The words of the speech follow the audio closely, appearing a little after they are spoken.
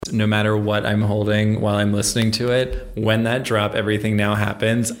honest, no matter what I'm holding while I'm listening to it, when that drop, Everything Now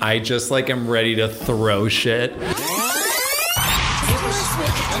Happens, I just like am ready to throw shit.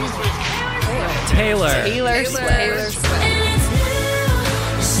 Taylor Swift.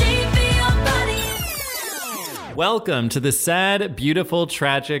 Welcome to the Sad, Beautiful,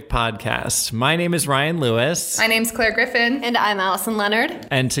 Tragic podcast. My name is Ryan Lewis. My name's Claire Griffin. And I'm Allison Leonard.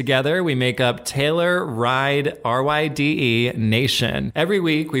 And together we make up Taylor Ride RYDE Nation. Every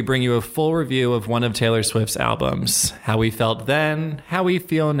week we bring you a full review of one of Taylor Swift's albums. How we felt then, how we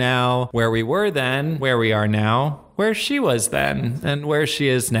feel now, where we were then, where we are now, where she was then, and where she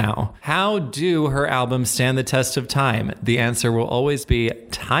is now. How do her albums stand the test of time? The answer will always be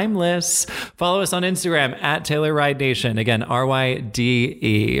timeless. Follow us on Instagram at Taylor Ride Nation. Again,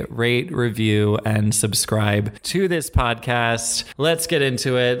 RYDE. Rate, review, and subscribe to this podcast. Let's get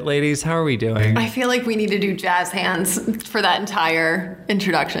into it. Ladies, how are we doing? I feel like we need to do jazz hands for that entire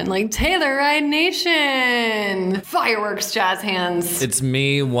introduction. Like, Taylor Ride Nation! Fireworks jazz hands. It's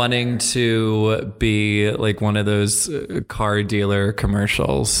me wanting to be like one of those car dealer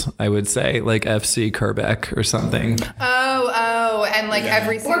commercials, I would say, like FC Kerbeck or something. Oh, and like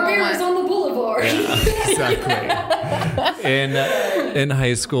every single one. on the boulevard. Yeah, exactly. In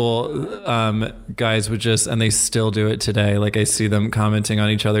high school, guys would just, and they still do it today, like I see them commenting on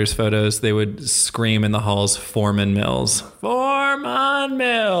each other's photos, they would scream in the halls, Foreman Mills. Foreman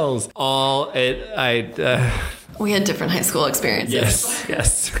Mills! We had different high school experiences.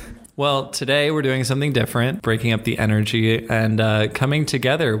 Yes. Well, today we're doing something different, breaking up the energy and coming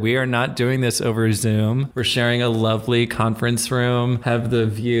together. We are not doing this over Zoom. We're sharing a lovely conference room, have the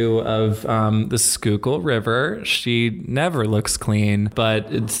view of the Schuylkill River. She never looks clean,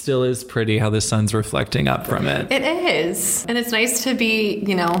 but it still is pretty how the sun's reflecting up from it. It is. And it's nice to be,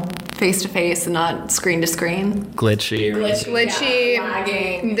 face to face and not screen to screen. Glitchy. Glitchy.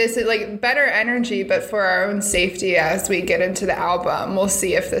 Lagging. This is like better energy, but for our own safety as we get into the album, we'll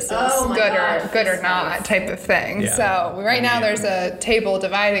see if this is good or not type of thing. Yeah. So right now there's a table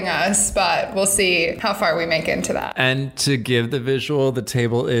dividing us, but we'll see how far we make into that. And to give the visual, the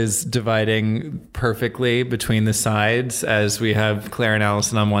table is dividing perfectly between the sides as we have Claire and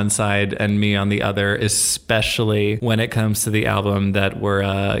Allison on one side and me on the other, especially when it comes to the album that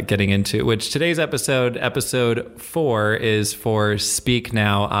we're getting into, which today's episode 4, is for Speak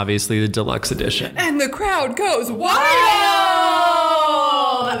Now, obviously the deluxe edition. And the crowd goes wild!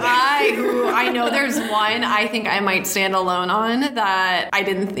 I know there's one I think I might stand alone on that I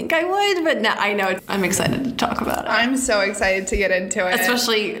didn't think I would, but now I know I'm excited to talk about it. I'm so excited to get into it.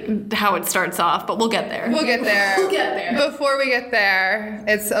 Especially how it starts off, but we'll get there. We'll get there. We'll get there. Before we get there,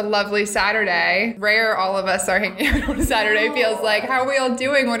 it's a lovely Saturday. Rare all of us are hanging out on a Saturday, feels like. How are we all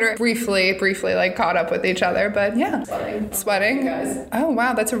doing? We're briefly like caught up with each other, but yeah. Sweating? Guys. Oh,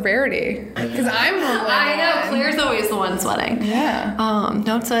 wow, that's a rarity. Because I'm normally I know, Claire's always the one sweating. Yeah.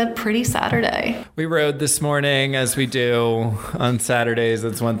 No, it's a pretty Saturday. We rode this morning, as we do on Saturdays.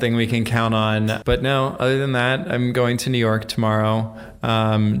 That's one thing we can count on. But no, other than that, I'm going to New York tomorrow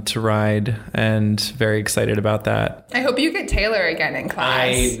to ride, and very excited about that. I hope you get Taylor again in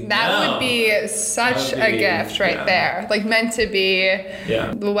class. That would be such a gift right there. Like meant to be.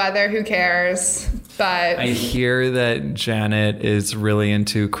 Yeah. The weather, who cares? But I hear that Janet is really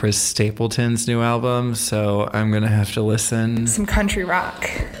into Chris Stapleton's new album, so I'm going to have to listen. Some country rock.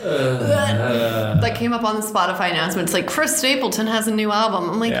 That came up on the Spotify announcements, like, Chris Stapleton has a new album.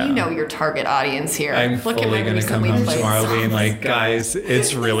 I'm like, Yeah. You know your target audience here. I'm Look at fully my going to come recently home played tomorrow songs. being like, guys,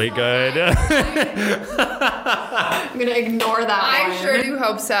 it's really good. I'm going to ignore that I one. sure do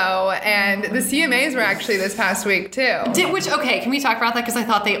hope so. And the CMAs were actually this past week, too. Okay, can we talk about that? Because I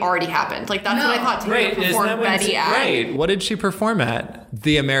thought they already happened. Like, that's what I thought Taylor Right, isn't performed that when Betty at. right? What did she perform at?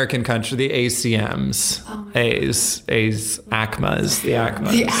 The American Country, the ACMs, A's, ACMAs, the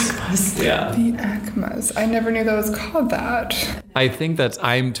ACMAs. The ACMAs. Yeah. The ACMAs. I never knew that was called that. I think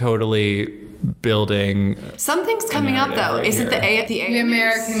I'm totally building. Something's coming up, though. Right Is it the The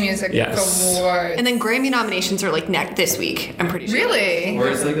American Music Yes. Awards. And then Grammy nominations are like this week, I'm pretty sure. Really? Or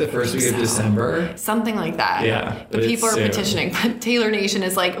it's like the first week of December. Something like that. Yeah, But but people it's are soon. petitioning. But Taylor Nation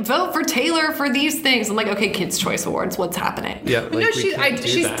is like, vote for Taylor for these things. I'm like, okay, Kids' Choice Awards, what's happening? Yeah, No, she's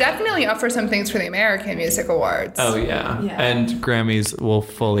that. definitely up for some things for the American Music Awards. Oh yeah. Yeah. And Grammys will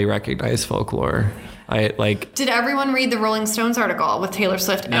fully recognize folklore. Did everyone read the Rolling Stones article with Taylor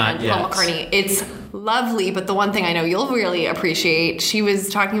Swift Not and yet. Paul McCartney? It's lovely, but the one thing I know you'll really appreciate, she was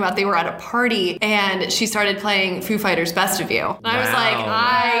talking about they were at a party and she started playing Foo Fighters' Best of You. And I was like,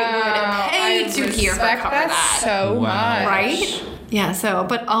 I would pay to hear her respect cover that. so Wow. much. Right? Yeah, so,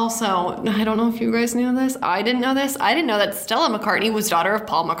 but also, I don't know if you guys knew this. I didn't know this. I didn't know that Stella McCartney was daughter of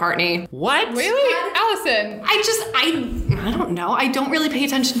Paul McCartney. What? Really? Allison. I don't know. I don't really pay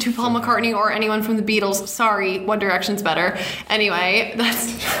attention to Paul McCartney or anyone from the Beatles. Sorry, One Direction's better. Anyway,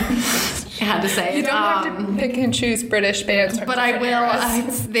 that's... I had to say it. You don't have to pick and choose British bands. But I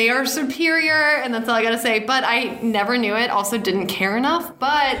will. They are superior, and that's all I gotta say. But I never knew it. Also, didn't care enough.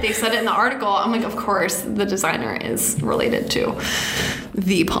 But they said it in the article. I'm like, of course, the designer is related to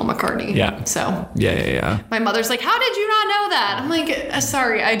the Paul McCartney. Yeah. So. Yeah. My mother's like, how did you not know that? I'm like,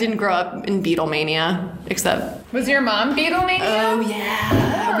 sorry, I didn't grow up in Beatlemania, except. Was your mom Beatlemania? Oh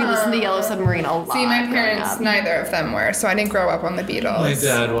yeah. We listened to Yellow Submarine a lot. See, my growing parents, up. neither of them were, so I didn't grow up on the Beatles. My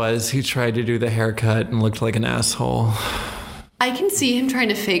dad was. He tried to do the haircut and looked like an asshole. I can see him trying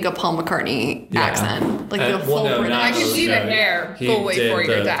to fake a Paul McCartney accent, like the full British. I can see the hair He fully did for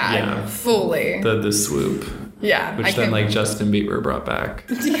your the- dad. yeah. Fully. The swoop, Yeah. which then like Justin Bieber brought back.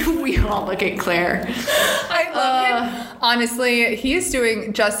 We all look at Claire. I love him. Honestly,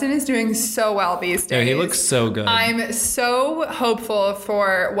 Justin is doing so well these days. Yeah, he looks so good. I'm so hopeful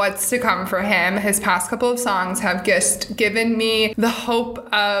for what's to come for him. His past couple of songs have just given me the hope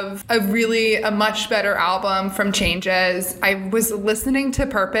of a much better album from Changes. I was listening to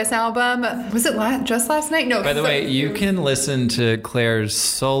Purpose album. Was it just last night? No. By the way, you can listen to Claire's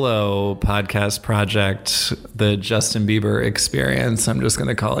solo podcast project, The Justin Bieber Experience. I'm just going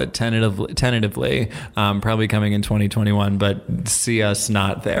to call it tentatively, probably coming in 2021, but see us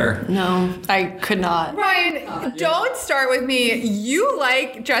not there. No, I could not. Ryan, don't start with me. You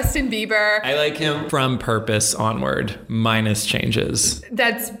like Justin Bieber. I like him from Purpose onward, minus Changes.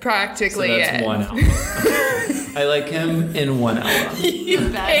 That's practically So that's it. one album. I like him in one album. You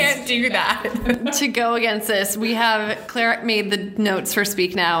can't do that. To go against this, we have Claire made the notes for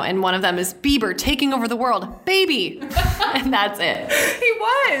Speak Now, and one of them is Bieber taking over the world, baby, and that's it. He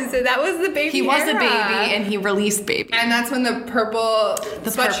was. That was the baby. He was a era. baby, and he released Baby. And that's when the purple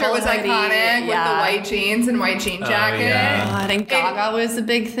sweatshirt purple was hoodie, iconic with the yeah. white jeans and white jean jacket. yeah. I think Gaga was a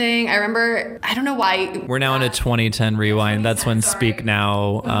big thing. I remember. I don't know why. We're now in a 2010 rewind. That's when Speak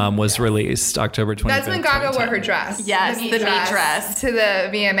Now was released, October 25th. That's when Gaga wore her dress. Yes, the meat dress. to the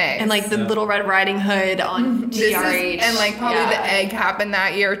VMAs. And like the Little Red Riding Hood on This TRH. is, and like probably the egg happened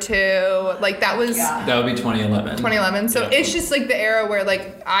that year too. Like that was That would be 2011. 2011. So it's just like the era where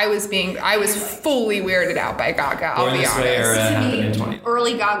like I was fully weirded out by Gaga. I'll Born be This Way era honest. happened in 2011.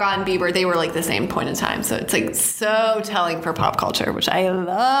 Early Gaga and Bieber, they were like the same point in time. So it's like so telling for pop culture, which I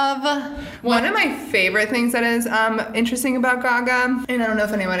love. One of my favorite things that is interesting about Gaga, and I don't know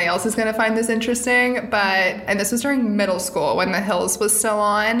if anybody else is going to find this interesting, and this was during middle school when The Hills was still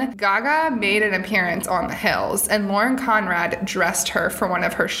on. Gaga made an appearance on The Hills, and Lauren Conrad dressed her for one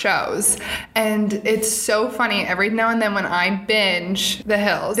of her shows. And it's so funny. Every now and then when I binge The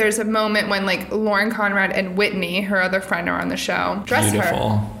Hills, there's a moment when like Lauren Conrad and Whitney, her other friend, are on the show. Dress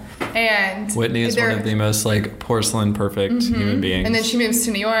Beautiful. her. And Whitney is one they're- of the most like porcelain perfect human beings. And then she moves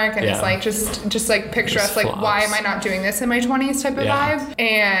to New York, and Yeah. it's like just like picture Just us like, flops. why am I not doing this in my 20s type of Yeah. vibe.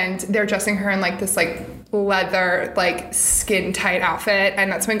 And they're dressing her in like this like leather like skin tight outfit,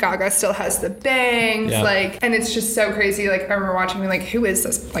 and that's when Gaga still has the bangs, Yeah. like, and it's just so crazy. Like I remember watching, like, who is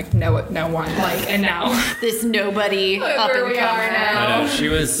this? Like no one. Like, and now This nobody Look up where and we are coming. now. I know, she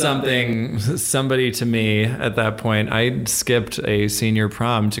was somebody to me at that point. I skipped a senior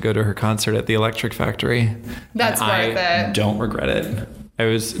prom to go to her concert at the Electric Factory. That's And worth I it. don't regret it. I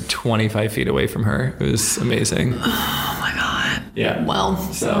was 25 feet away from her. It was amazing. Oh my god. Yeah. Well,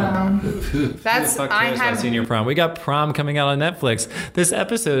 So That's- I had- senior prom. We got Prom coming out on Netflix. This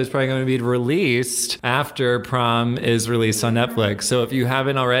episode is probably going to be released after Prom is released on Netflix. So if you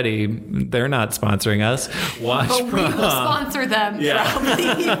haven't already, they're not sponsoring us. Watch but we Prom. will sponsor them. Yeah.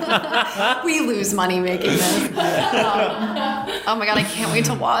 Probably. We lose money making this. Oh my god, I can't wait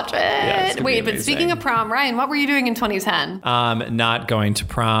to watch it. it's gonna Wait, be but amazing. speaking of prom, Ryan, what were you doing in 2010? Not going to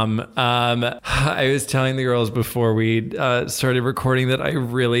prom. I was telling the girls before we started recording that I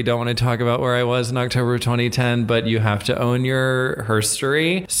really don't want to talk about where I was in October of 2010, but you have to own your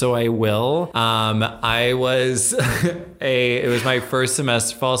herstory, so I will. I was it was my first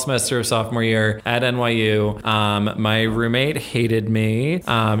fall semester of sophomore year at NYU. My roommate hated me.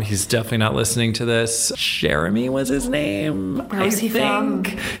 He's definitely not listening to this. Jeremy was his name. Where was he from?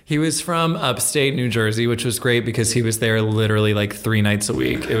 He was from upstate New Jersey, which was great because he was there literally like 3 nights a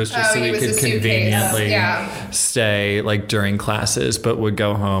week. It was just so he he was could a suitcase. conveniently Yeah. stay like during classes, but would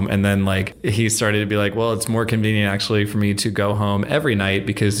go home. And then like he started to be like, well, it's more convenient actually for me to go home every night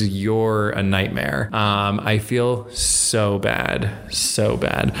because you're a nightmare. I feel so bad.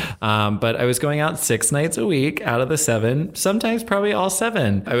 But I was going out 6 nights a week out of the 7, sometimes probably all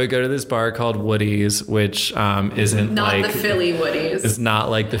 7. I would go to this bar called Woody's, which isn't Not like the Philly Woodies. it's not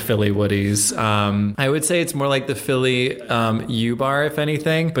like the Philly Woodies. I would say it's more like the Philly U Bar, if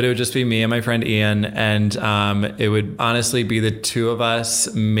anything, but it would just be me and my friend Ian, and it would honestly be the 2 of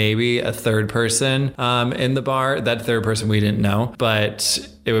us, maybe a third person in the bar. That third person we didn't know, but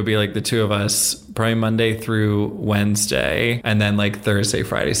it would be like the 2 of us, probably Monday through Wednesday, and then like Thursday,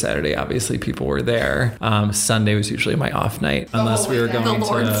 Friday, Saturday. Obviously, people were there. Sunday was usually my off night, unless we were going The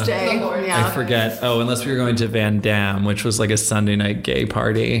Lord's to. Day. Yeah. I forget. Oh, unless we were going to Van Dam, which was like a Sunday night gay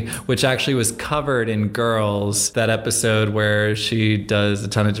party, which actually was covered in Girls, that episode where she does a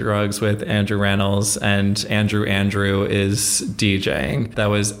ton of drugs with Andrew Reynolds and Andrew is DJing. That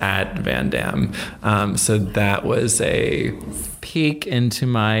was at Van Dam. So that was a peek into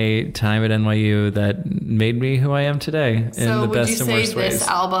my time at NYU that made me who I am today in So the would you best and say worst this ways.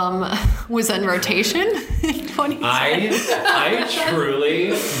 album was in rotation in 2010? I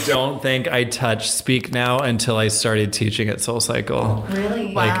truly don't think I touched Speak Now until I started teaching at SoulCycle.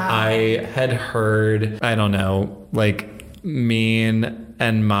 Really? Like I had heard, I don't know, like Mean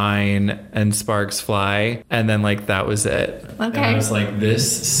and Mine and Sparks Fly, and then like that was it. And I Okay. was like,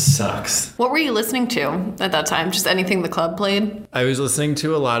 this sucks. What were you listening to at that time? Just anything the club played? I was listening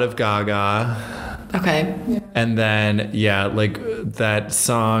to a lot of Gaga, Okay. and then like that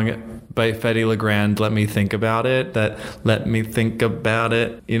song by Fetty Legrand, Let Me Think About It. Let Me Think About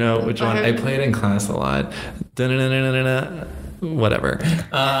It. You know which one? I play it in class a lot. Da-na-na-na-na-na. Whatever.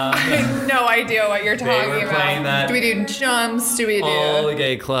 I have no idea what you're talking were about. playing that. Do we do jumps? Do we do? All the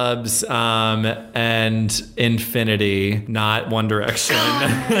gay clubs and Infinity, not One Direction.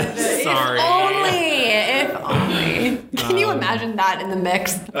 Sorry. If only. Can you imagine that in the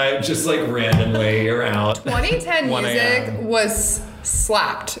mix? I'm just like randomly you're out. 2010 1 music a.m. was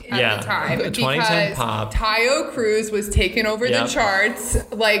slapped at Yeah. the time 2010 because pop. Tayo Cruz was taking over Yep. the charts.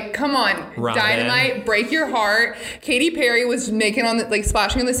 Like, come on, Robin. Dynamite, Break Your Heart. Katy Perry was making on the like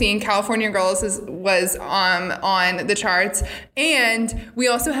splashing on the scene. California Girls was on the charts, and we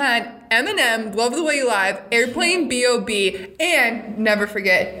also had Eminem, Love the Way You Lie, Airplane, B.O.B., and never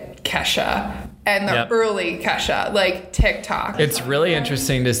forget Kesha. And the Yep. early Kesha, like TikTok. It's really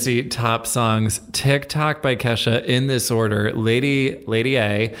interesting to see top songs. TikTok by Kesha in this order. Lady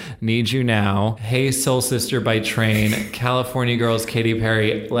A, Need You Now, Hey Soul Sister by Train, California Girls, Katy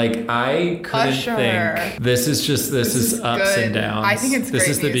Perry. Like I couldn't Usher. think. This is is ups good. and downs. I think it's This great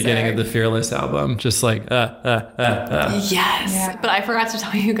is the beginning of music. the Fearless album. Just like Yes. Yeah. But I forgot to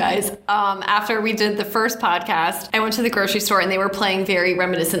tell you guys, after we did the first podcast, I went to the grocery store and they were playing very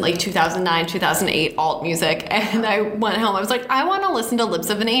reminiscent, like 2009, 2008 alt music. And I went home. I was like, I want to listen to Lips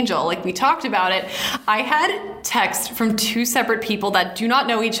of an Angel. Like we talked about it. I had text from 2 separate people that do not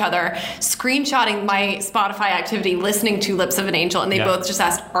know each other, screenshotting my Spotify activity, listening to Lips of an Angel. And they Yeah. both just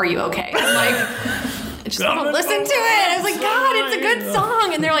asked, are you okay? I'm like, I just want to listen to it. I was like, God, it's a good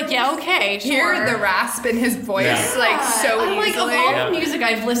song. And they're like, yeah, okay, sure. Hear the rasp in his voice Yeah. like so I'm like, of easily. all Yeah. the music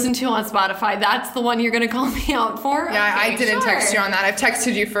I've listened to on Spotify, that's the one you're gonna call me out for? Yeah, I Okay, didn't sure. text you on that. I've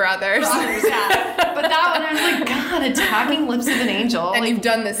texted you for others. Yeah. But that one, I was like, God, attacking Lips of an Angel. And like, you've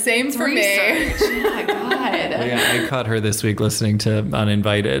done the same for me. research. Yeah, God. yeah, I caught her this week listening to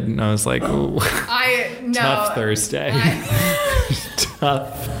Uninvited, and I was like, ooh, I know. tough Thursday.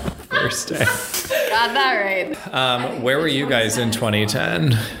 Tough Thursday. Got that right. Where were you guys in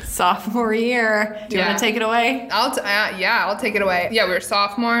 2010? Sophomore year. Do you Yeah. want to take it away? I'll take it away. Yeah, we were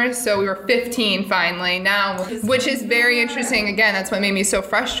sophomores, so we were 15 finally now, which is very interesting. Again, that's what made me so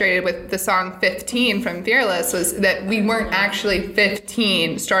frustrated with the song 15 from Fearless, was that we weren't actually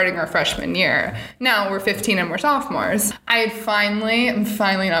 15 starting our freshman year. Now we're 15 and we're sophomores. I'm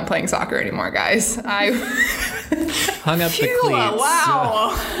finally not playing soccer anymore, guys. I Hung up the Phew, cleats.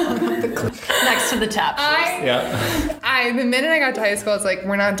 wow. Next to the tap. Yeah. the minute I got to high school, it's like,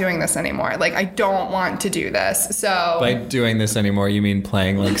 we're not doing this anymore. Like, I don't want to do this. So By doing this anymore, you mean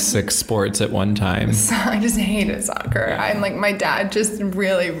playing like 6 sports at one time? I just hated soccer. I'm like, my dad just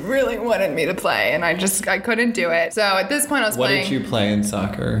really, really wanted me to play, and I couldn't do it. So at this point, I was What playing. did you play in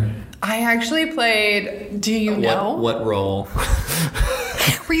soccer? I actually played. Do you know? What role?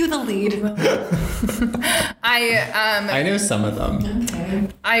 Were you the lead? I I know some of them.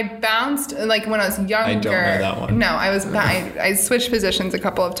 I bounced like when I was younger. I don't know that one. No, I switched positions a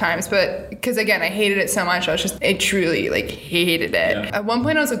couple of times, but because again I hated it so much, I truly like hated it. Yeah. At one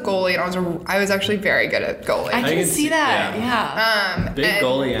point I was a goalie, and I was actually very good at goalie. I can see that. Yeah. Big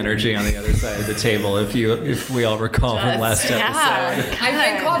goalie energy on the other side of the table. If we all recall from last episode.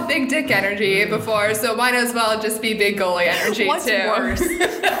 I've been called big dick energy before, so might as well just be big goalie energy What's too. worse?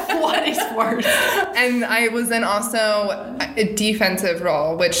 What is worse? And I was then also a defensive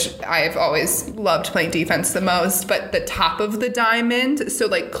role, which I've always loved playing defense the most, but the top of the diamond, so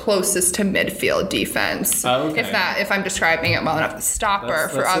like closest to midfield defense. Oh, okay. If I'm describing it well enough, the stopper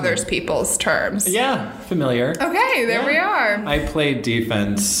for others people's terms. Yeah, familiar. Okay, there we are. I played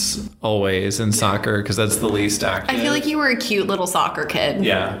defense always in soccer because that's the least active. I feel like you were a cute little soccer kid.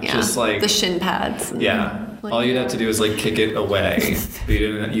 Yeah, just like the shin pads. Yeah. All you'd have to do is like kick it away.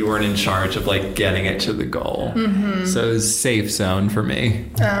 But you weren't in charge of like getting it to the goal. Mm-hmm. So it was safe zone for me.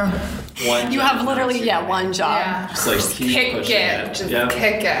 You have literally one job. Yeah. Just like keep Kick pushing it. Just Yeah.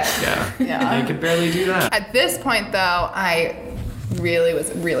 kick it. Yeah. I could barely do that. At this point, though, I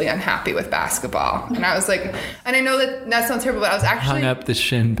was really unhappy with basketball, and I was like, and I know that sounds terrible, but I was actually Hung up the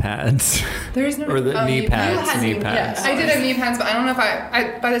shin pads. There's no or the knee pads. Knee pads. I did have knee pads, but I don't know if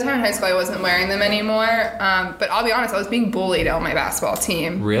I by the time in high school I wasn't wearing them anymore. But I'll be honest, I was being bullied on my basketball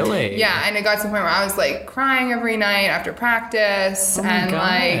team. Really? Yeah, and it got to the point where I was like crying every night after practice, and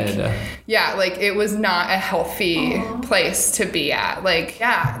like it was not a healthy place to be at. Like,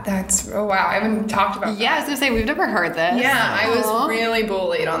 that's wow, I haven't talked about that. Yeah, I was gonna say we've never heard this. Yeah, I was really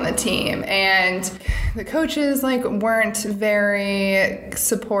bullied on the team, and the coaches like weren't very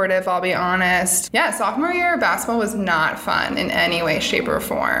supportive, I'll be honest. Yeah, sophomore year basketball was not fun in any way, shape, or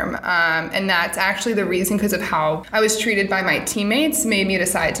form, and that's actually the reason, because of how I was treated by my teammates, made me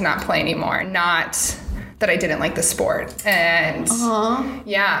decide to not play anymore. Not that I didn't like the sport, and that's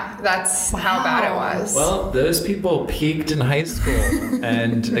how bad it was. Well, those people peaked in high school,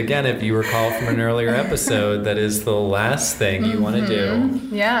 and again, if you recall from an earlier episode, that is the last thing you want to do.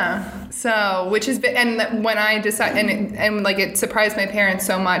 Yeah. So, which is, and when I decided, and like it surprised my parents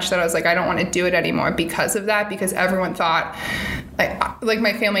so much that I was like, I don't want to do it anymore because of that, because everyone thought, like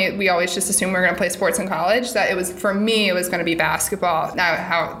my family, we always just assumed we were going to play sports in college, that it was, for me, it was going to be basketball. Now,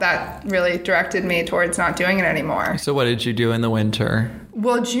 how that really directed me towards not doing it anymore. So what did you do in the winter?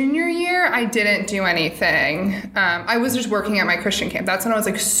 Well, junior year, I didn't do anything. I was just working at my Christian camp. That's when I was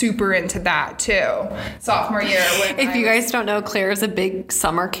like super into that too. Sophomore year. If you guys don't know, Claire is a big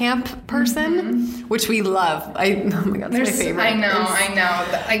summer camp person, which we love. Oh my God, that's my favorite. I know.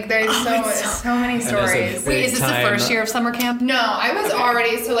 Like there's so many stories. Wait, is this the first year of summer camp? No, I was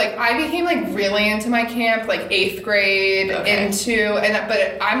already, so like I became like really into my camp like 8th grade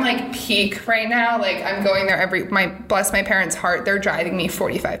but I'm like peak right now. Like I'm going there bless my parents' heart, they're driving me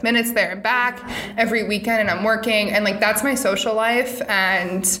 45 minutes there and back every weekend, and I'm working, and like that's my social life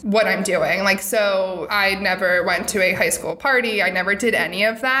and what I'm doing. Like, so I never went to a high school party. I never did any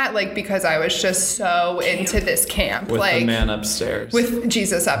of that, like, because I was just so into this camp. With like, the man upstairs. With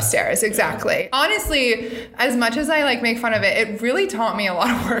Jesus upstairs, exactly. Honestly, as much as I like make fun of it, it really taught me a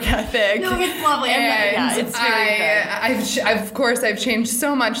lot of work ethic. No, it's lovely. And it's very good. Of course, I've changed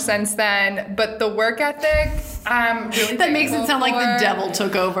so much since then, but the work ethic, really that makes it sound like the devil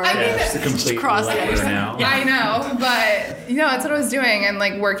took over. I mean, it's a complete cross the leper other now. Yeah. I know, but that's what I was doing, and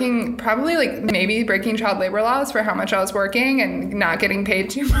like working, probably like maybe breaking child labor laws for how much I was working and not getting paid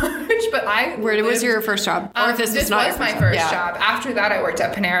too much. But where was your first job? Or if this was my first job. After that, I worked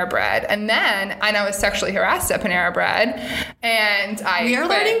at Panera Bread, and then I was sexually harassed at Panera Bread, and we are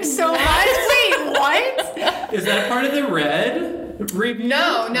learning so much. Wait, what? Is that part of the red review?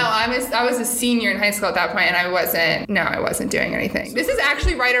 No, I was a senior in high school at that point, and I wasn't doing anything. This is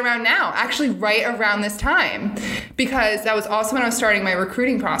actually right around this time, because that was also when I was starting my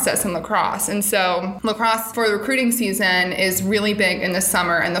recruiting process in lacrosse. And so lacrosse for the recruiting season is really big in the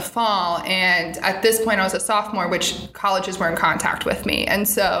summer and the fall, and at this point I was a sophomore, which colleges were in contact with me, and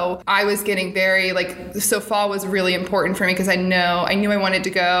so I was getting very fall was really important for me, because I knew I wanted to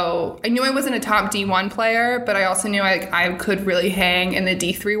go. I knew I wasn't a top D1 player, but I also knew I could really hang in the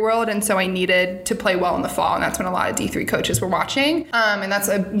D3 world, and so I needed to play well in the fall, and that's when a lot of D3 coaches were watching, and that's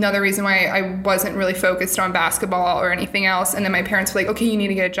another reason why I wasn't really focused on basketball or anything else. And then my parents were like, okay, you need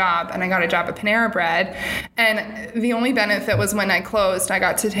to get a job, and I got a job at Panera Bread, and the only benefit was when I closed, I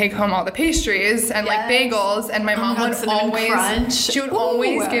got to take home all the pastries and like bagels, and my mom would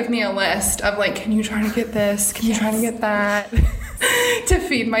always give me a list of like, can you try to get this, can you try to get that. to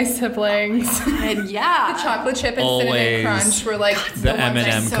feed my siblings. And yeah. The chocolate chip and Always. cinnamon crunch were like The ones I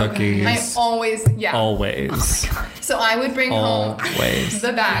M&M so cookies. I always, yeah. Always. So I would bring home, Always.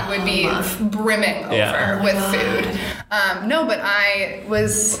 the bag would be brimming over Yeah. with food. No, but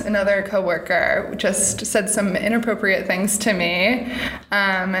another coworker just said some inappropriate things to me.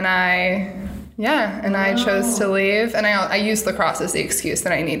 And I chose to leave. And I used lacrosse as the excuse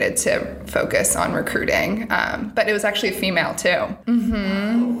that I needed to focus on recruiting. But it was actually a female too.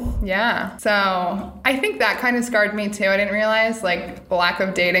 Yeah. So I think that kind of scarred me too. I didn't realize like the lack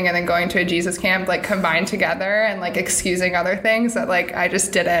of dating and then going to a Jesus camp like combined together and like excusing other things that like I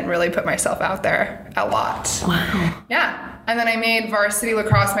just didn't really put myself out there a lot. Wow. Yeah. And then I made varsity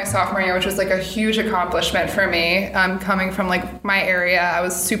lacrosse my sophomore year, which was like a huge accomplishment for me. Coming from like my area, I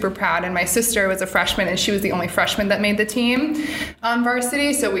was super proud. And my sister was a freshman and she was the only freshman that made the team on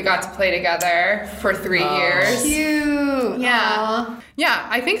varsity. So we got to play together for 3 years. Cute. Yeah. Aw. Yeah,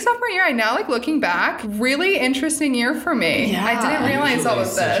 I think sophomore year, I now like looking back, really interesting year for me. Yeah. I didn't realize all of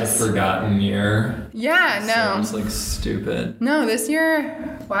Such this. a forgotten year. Yeah, no. Sounds like stupid. No, this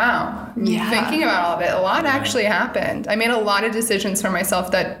year, wow. Yeah. Thinking about all of it, a lot actually happened. I made a lot of decisions for myself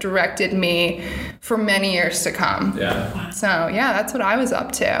that directed me for many years to come. Yeah. So, yeah, that's what I was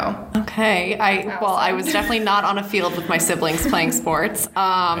up to. Okay. I was definitely not on a field with my siblings playing sports.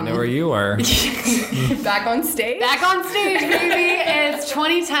 I know where you are. Back on stage? Back on stage, baby. It's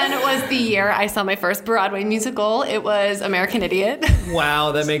 2010 was the year I saw my first Broadway musical. It was American Idiot.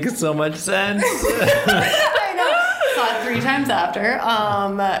 Wow, that makes so much sense. I know. Saw it 3 times after.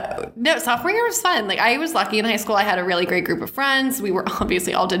 No, sophomore year was fun. Like I was lucky in high school. I had a really great group of friends. We were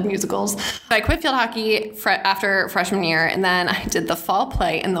obviously all did musicals. I quit field hockey after freshman year, and then I did the fall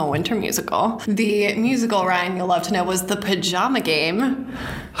play and the winter musical. The musical, Ryan, you'll love to know, was The Pajama Game.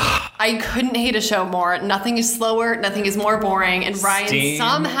 I couldn't hate a show more. Nothing is slower. Nothing is more boring. And Ryan Steam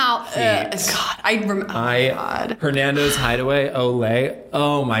somehow, heat. God, Hernando's Hideaway, Olay.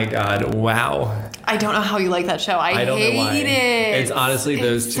 Oh my God, wow. I don't know how you like that show. I don't hate know why. it. It's honestly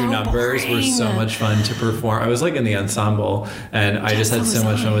those It's two so numbers were so boring. much fun to perform. I was like in the ensemble, and I just had so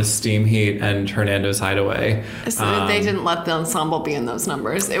much fun with Steam Heat and Hernando's Hideaway. So they didn't let the ensemble be in those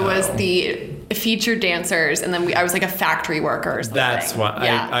numbers. It was the featured dancers, and then I was like a factory worker or something. That's why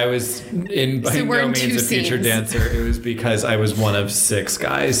Yeah. I was in by So we're no in means 2 a featured scenes. dancer. It was because I was one of 6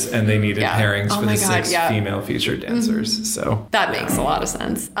 guys, and they needed Yeah. pairings Oh for my the God, 6 yeah. female featured dancers. So That makes a lot of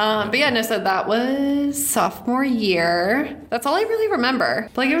sense. But yeah, no, so that was sophomore year. That's all I really remember.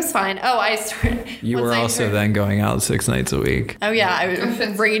 Like it was fine. Oh, I started. you once were I also turned- then going out 6 nights a week. Oh yeah, I was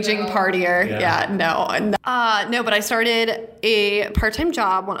Confidence raging level. partier. Yeah. Yeah, no, but I started a part-time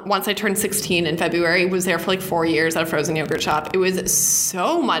job once I turned 16 in February. Was there for like 4 years at a frozen yogurt shop. It was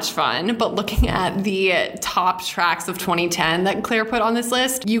so much fun. But looking at the top tracks of 2010 that Claire put on this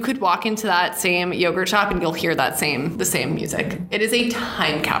list, you could walk into that same yogurt shop and you'll hear the same music. It is a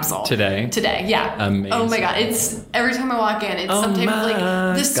time capsule. Today? Today, yeah. Amazing. Oh my God, it's every time I walk in, it's Oh some type of like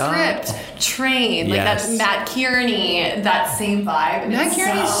my the God. script, Train, like Yes. that Matt Kearney, that same vibe. And Matt it's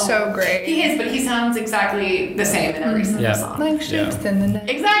Kearney's so great. He is, but he sounds exactly the same in every single Yeah. song. Like ships in the night.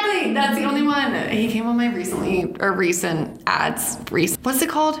 Exactly, that's the only one. He came on my recent ads. What's it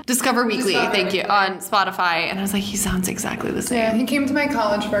called? Discover Weekly. Discover Thank you Weekly. on Spotify, and I was like, he sounds exactly the same. Yeah, he came to my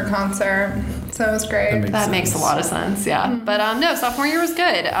college for a concert, so it was great. That makes a lot of sense, yeah. But no, sophomore year was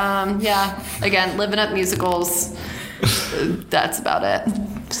good. Yeah, again, living up musicals. That's about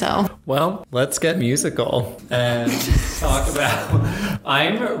it. So Well, let's get musical and talk about.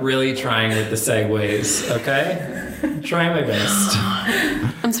 I'm really trying with the segues, okay? Trying my best.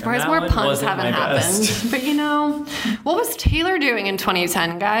 I'm surprised that more one puns wasn't haven't my happened. best. But you know, what was Taylor doing in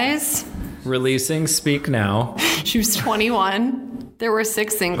 2010, guys? Releasing Speak Now. She was 21. There were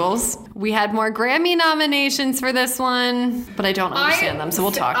 6 singles. We had more Grammy nominations for this one, but I don't understand them, so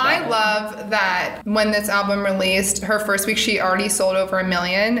we'll talk about I it. love that when this album released, her first week she already sold over 1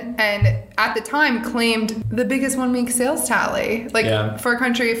 million, and at the time claimed the biggest 1 week sales tally, like Yeah. for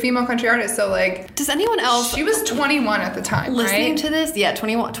a female country artist. So like, Does anyone else she was 21 at the time, listening right? to this? Yeah,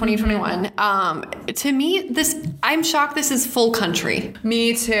 2021. To me, I'm shocked this is full country.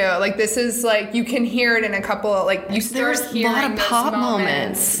 Me too. Like this is like you can hear it in a couple of like you start There's a hearing lot of those pop moments.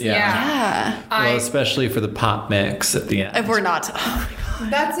 moments. Yeah. Yeah. Well, especially for the pop mix at the end. If we're not.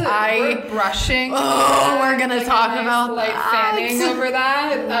 That's it. We're brushing. Oh, we're gonna talk about like that. fanning over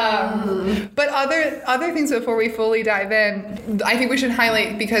that. But other things before we fully dive in, I think we should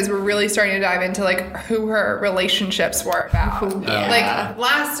highlight, because we're really starting to dive into like who her relationships were about. Yeah. Like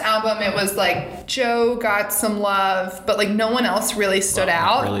last album, it was like Joe got some love, but like no one else really stood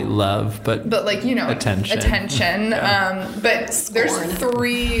out. Really love, but Like, you know, attention. Yeah. But there's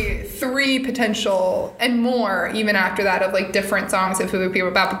three potential and more even after that of like different songs of who people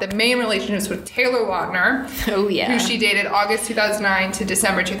were about. But the main relationships with Taylor Lautner, who she dated August 2009 to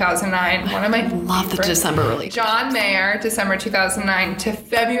December 2009. One of my love the December relationship. John Mayer, December 2009 to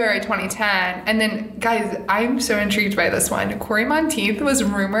February 2010. And then, guys, I'm so intrigued by this one. Corey Monteith was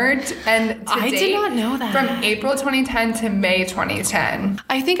rumored, and to I date, did not know that. from April 2010 to May 2010.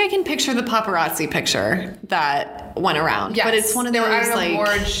 I think I can picture the paparazzi picture that went around. Yes. But it's one of those, they were at an like,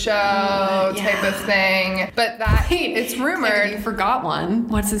 award show type of thing. But that it's rumored. You forgot one.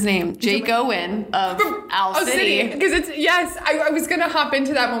 What's his name? Jake Owen of Owl City. Because it's I was gonna hop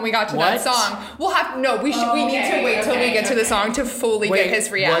into that when we got to that song. We'll have we need to wait till we get to the song to fully get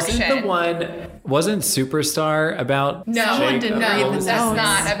his reaction. Wasn't Superstar about Someone didn't read the notes. That's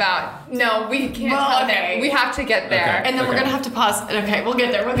not about. No, we can't. Well, okay. We have to get there, and then we're gonna have to pause. Okay, we'll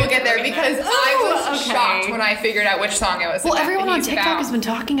get there. We'll get there because I was shocked when I figured out which song it was. Well, everyone on TikTok has been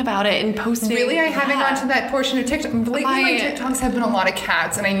talking about it and posting. Really, I haven't gone to that portion of TikTok. Lately, my TikToks have been a lot of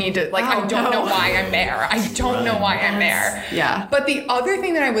cats, and I need to I don't know why I'm there. I don't know why I'm there. Yeah. But the other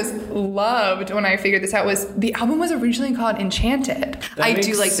thing that I loved when I figured this out was the album was originally called Enchanted. I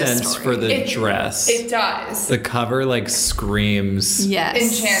do like this story. For the dress. It does. The cover like screams.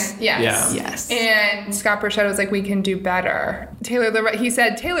 Yes. Yes. And Scott Borchetta was like, we can do better. He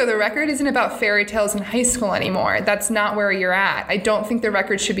said, Taylor, the record isn't about fairy tales in high school anymore. That's not where you're at. I don't think the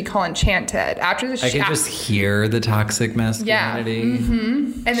record should be called Enchanted. After the I can just hear the toxic masculinity. Yeah.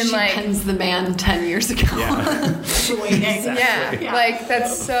 Mm-hmm. And then she pens the man 10 years ago. Yeah. Exactly. Yeah. Like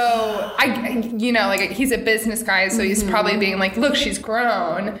that's so he's a business guy, so he's probably being like, look, she's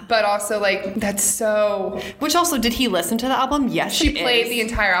grown, but also like that's so. Which also, did he listen to the album? Yes, she played the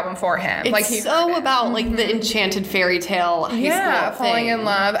entire album for him. It's like so about like the enchanted fairy tale. Falling in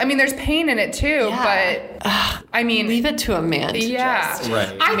love. I mean, there's pain in it too, but I mean, leave it to a man.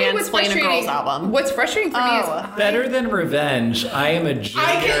 I think what's frustrating. A girl's album. What's frustrating for me is Better Than Revenge. I am a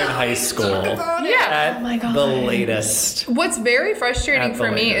junior in high school. At the latest. What's very frustrating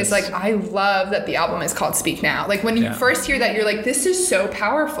for me is like I love that the album is called Speak Now. Like when you first hear that, you're like, this is so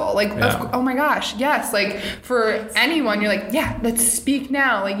powerful. Like oh my gosh, yes. Like for anyone, you're like, yeah, let's speak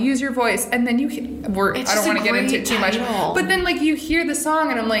now. Like use your voice, and then I don't want to get into it too much. But then like you hear the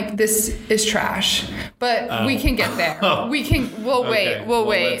song, and I'm like, this is trash. But we can get there. We'll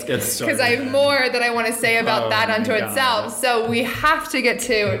wait because I have more that I want to say about that unto itself. So we have to get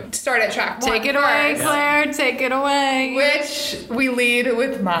to start at track 1. Take it away, Claire. Take it away. Which we lead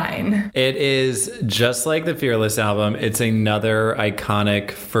with Mine. It is just like the Fearless album. It's another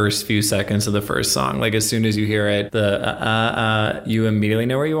iconic first few seconds of the first song. Like as soon as you hear it, you immediately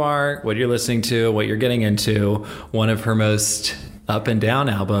know where you are, what you're listening to, what you're getting into. One of her most up and down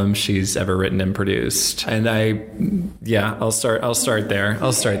album she's ever written and produced. And I'll start there.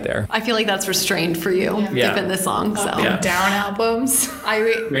 I feel like that's restrained for you given the song. So down albums.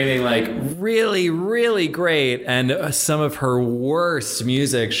 Meaning like really, really great, and some of her worst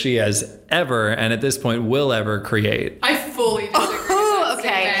music she has ever, and at this point will ever create. I fully disagree.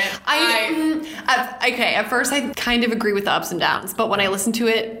 At first I kind of agree with the ups and downs, but when I listened to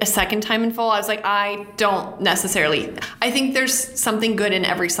it a second time in full, I was like, I don't necessarily. I think there's something good in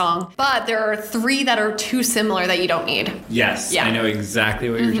every song, but there are 3 that are too similar that you don't need. Yes, I know exactly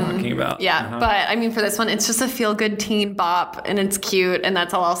what you're talking about. Yeah, but I mean, for this one, it's just a feel-good teen bop, and it's cute, and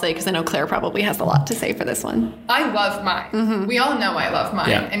that's all I'll say, because I know Claire probably has a lot to say for this one. I love Mine. We all know I love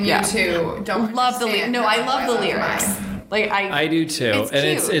Mine, and you too don't love the lyrics. No, I love the lyrics. Mine. Like I do too, and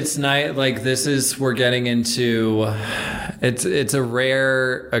it's nice. Like we're getting into, it's a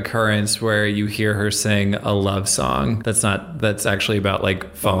rare occurrence where you hear her sing a love song that's actually about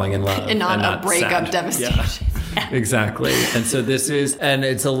like falling in love and not a breakup devastation. Yeah. Exactly. And so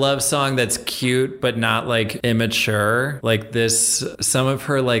it's a love song that's cute but not like immature. Like some of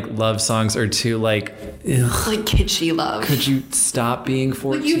her like love songs are too like kitschy love. Could you stop being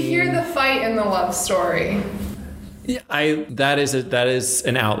 14? You hear the fight in the love story. Yeah, that is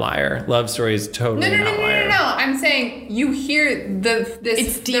an outlier. Love Story is totally an outlier. No. I'm saying you hear this.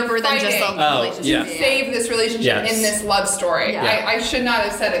 It's deeper than just a relationship. yeah. To save this relationship in this love story. Yeah. I should not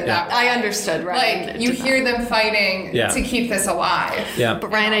have said it that way. I understood, right? Like, you hear them fighting to keep this alive. Yeah.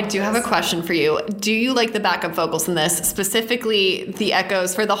 But Ryan, I do have a question for you. Do you like the backup vocals in this, specifically the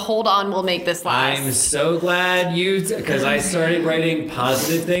echoes for the "Hold On, We'll Make This Last"? I'm so glad because I started writing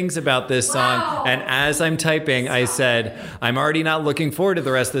positive things about this song, and as I'm typing, I said, I'm already not looking forward to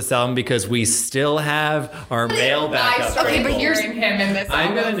the rest of this album because we still have our male I backup started Okay, but vocals. here's- hearing him in this I'm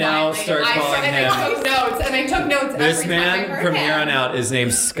album gonna now finally. start calling and him- I took notes, and I took notes This every time I man heard from him. here on out is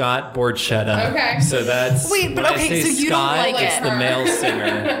named Scott Borchetta. Okay. So that's Wait, but when okay, I say so you don't Scott, like it's it. the male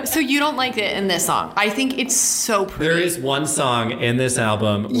singer. So you don't like it in this song? I think it's so pretty. There is one song in this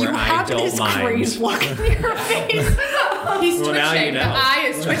album where you I have don't this mind. crazy look in your face. He's Well, twitching. now you know. The eye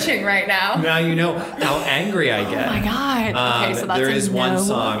is twitching right now. Now you know how angry I get. Oh my god. Okay, so that's there a is one no.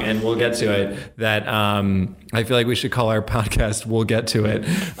 song, and we'll get to it, that I feel like we should call our podcast We'll Get To It.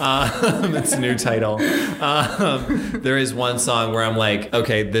 It's a new title. There is one song where I'm like,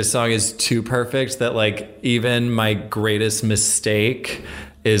 okay, this song is too perfect that like even my greatest mistake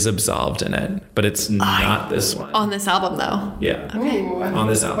is absolved in it. But it's not this one. On this album, though. Yeah. Ooh, On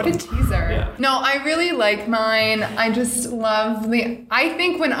this album. what a teaser. Yeah. No, I really like mine. I just love I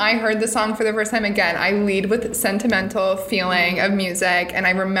think when I heard the song for the first time again, I lead with sentimental feeling of music. And I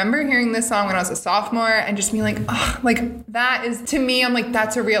remember hearing this song when I was a sophomore and just being like, oh, like that is, to me, I'm like,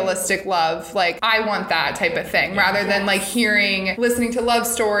 that's a realistic love. Like, I want that type of thing rather than like listening to Love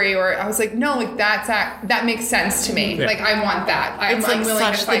Story, or I was like, no, like that makes sense to me. Yeah. Like, I want that. It's I'm like willing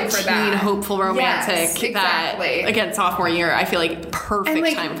such to the fight for teen, that. hopeful romantic Yes, exactly. that, again, sophomore year, I feel like perfect And,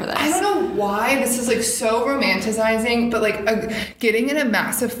 like, time for this. I don't know why this is like so romanticizing, but like getting in a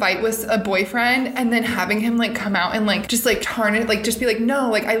massive fight with a boyfriend and then having him like come out and like just like turn it, like just be like, no,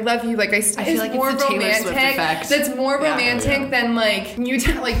 like I love you, like I feel like it's the Taylor Swift effect. That's more Yeah. romantic than like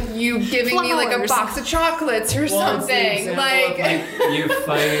you giving me like a Flowers. box of chocolates or Well, it's the something. example Like, of, you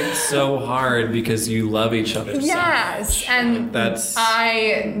fight so hard because you love each other so yes, much. and That's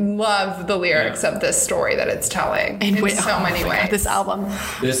I love the lyrics of this story that it's telling in so many my ways. God, this album.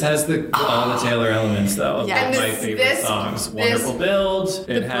 This has all the Taylor elements, though. Yeah. Of And my favorite songs. Wonderful this- build.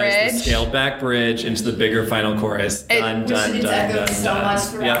 It the has bridge. the scaled back bridge into the bigger final chorus. Dun, dun, dun, dun,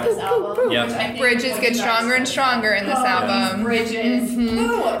 dun. Yep. album. Yep. Bridges get stronger and stronger in this album. Bridges.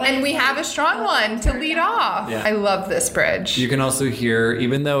 And we have a strong one to lead off. Yeah. I love this bridge. You can also hear,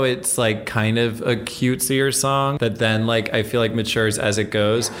 even though it's like kind of a cutesier song, that then like I feel like matures as it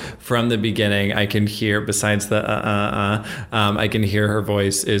goes. From the beginning, I can hear, besides the I can hear her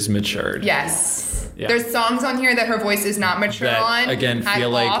voice is matured. Yes. Yeah. There's songs on here that her voice is not mature That, on. again, at feel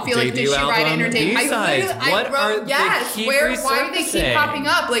all. like Feel like debut did she write album entertainment? B-sides. What are they yes. keep Why do they keep resurfacing? popping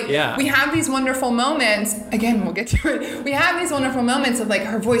up? Like Yeah. we have these wonderful moments. Again, we'll get to it. We have these wonderful moments of like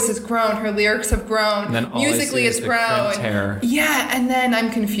her voice has grown, her lyrics have grown, And then all I musically see it's is the grown. crimped hair. Yeah, and then I'm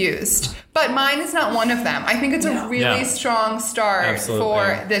confused. But mine is not one of them. I think it's a really Yeah. strong start Absolutely.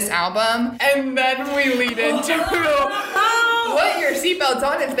 for this album. And then we lead into put your seatbelts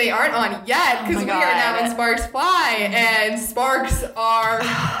on if they aren't on yet, because Oh my we are now God. in Sparks Fly, and Sparks are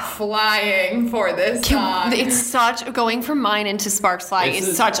flying for this song. It's such, going from mine into Sparks Fly It's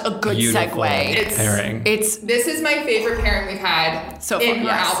is such a good beautiful segue. pairing. It's This is my favorite pairing we've had So far, in her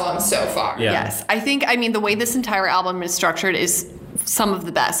yes. album so far. Yeah. Yes. I think, I mean, the way this entire album is structured is some of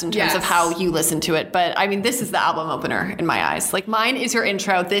the best in terms of Yes. how you listen to it. But I mean, this is the album opener in my eyes. Like, mine is your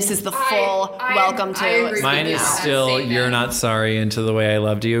intro. This is the full I welcome to. agree. Mine is Yeah. still Statement. You're Not Sorry Into the Way I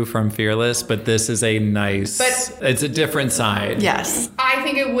Loved You from Fearless, but this is a nice, But- it's a different side. Yes. I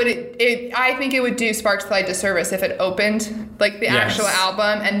think I think it would do Sparks Fly disservice if it opened like the Yes. actual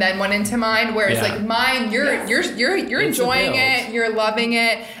album and then went into mine. Whereas Yeah. like mine, you're It's a enjoying build. it, you're loving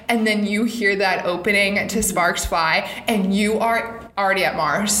it, and then you hear that opening to Sparks Fly, and you are already at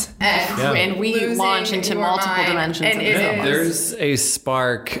Mars, and, Yeah. And we losing launch into your multiple mind. dimensions And of it this is- album. There's a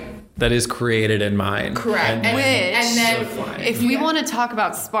spark that is created in mine. Correct. And And- then, and then so flying. If we want to talk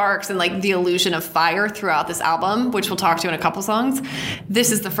about sparks and like the illusion of fire throughout this album, which we'll talk to in a couple songs,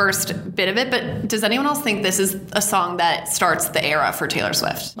 this is the first bit of it. But does anyone else think this is a song that starts the era for Taylor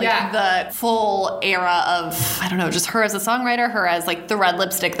Swift? Like Yeah. the full era of, I don't know, just her as a songwriter, her as like the red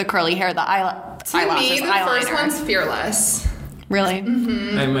lipstick, the curly hair, the to eyelashes, me, the eyeliner. first one's Fearless. Really?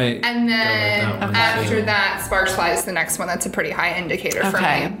 I might. And then go with that one, after too. that, Sparks Fly is the next one. That's a pretty high indicator for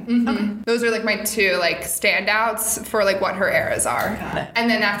Okay. me. Mhm. Those are like my two like standouts for like what her eras are. And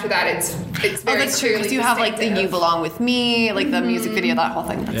then after that, it's Oh, very that's true, because you have like the You Belong With Me, like the music video, that whole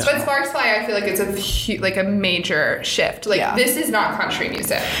thing. That's But Sparks Fly, I feel like it's like a major shift. Like Yeah. this is not country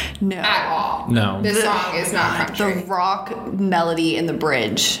music No. at all. No. This song is not country. the rock melody in the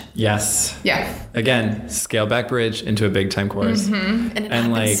bridge. Yes. Yeah. Again, scale back bridge into a big time chorus. And it And, happens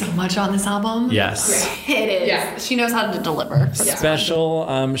like- so much on this album. Yes. It is. Yeah. She knows how to deliver.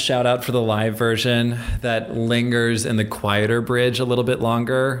 Special shout out for the live version that lingers in the quieter bridge a little bit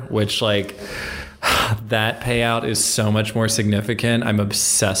longer, which like that payout is so much more significant. I'm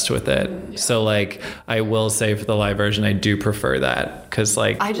obsessed with it. So like I will say for the live version, I do prefer that because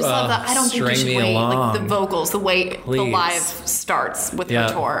like I just love that. I don't think you string should me wait. Like along. the vocals, the way the Please. live starts with Yeah.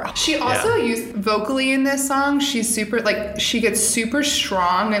 her tour. She also used vocally in this song. She's super like she gets super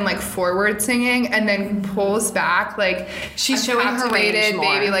strong and like forward singing, and then pulls back like She's I'm showing her range captivated, more.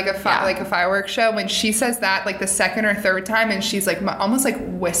 baby, like a Yeah. like a fireworks show. When she says that like the second or third time, and she's like almost like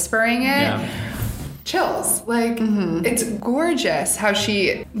whispering it. Yeah. Chills. Like it's gorgeous how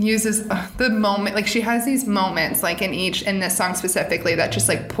she uses the moment. Like she has these moments like in this song specifically that just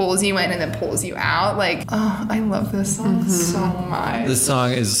like pulls you in and then pulls you out. Like I love this song so much. This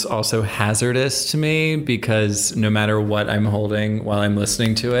song is also hazardous to me because no matter what I'm holding while I'm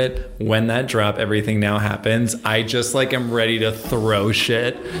listening to it, when that drop, Everything Now happens, I just like am ready to throw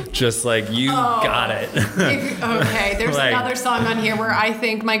shit. Just like, you got it. Okay, there's Like- another song on here where I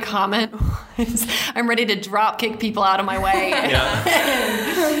think my comment was, I'm ready to drop kick people out of my way.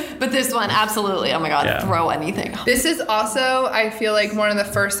 Yeah. But this one, absolutely. Oh my God, Yeah. throw anything. This is also, I feel like, one of the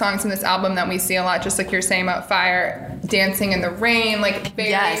first songs in this album that we see a lot, just like you're saying about Fire, dancing in the rain, like very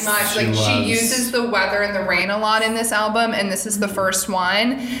Yes. much. She Like she loves- uses the weather and the rain a lot in this album, and this is the first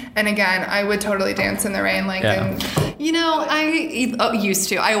one. And again, I would totally dance in the rain. Like, Yeah. and You know, I used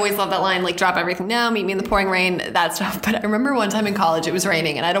to. I always love that line, like, drop everything now, meet me in the pouring rain, that stuff. But I remember one time in college, it was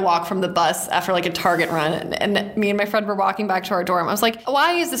raining, and I had to walk from the bus after, like, a Target run. And me and my friend were walking back to our dorm. I was like,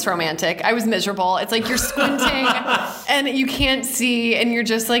 why is this romantic? I was miserable. It's like you're squinting, and you can't see, and you're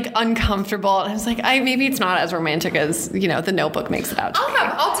just, like, uncomfortable. And I was like, maybe it's not as romantic as, you know, The Notebook makes it out to be.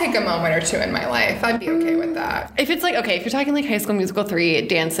 I'll take a moment or two in my life. I'd be okay with that. If it's like, okay, if you're talking like High School Musical 3,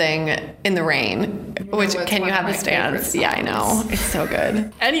 dancing in the rain, which it's can one you of have my this dance? favorite Yeah, I know. It's so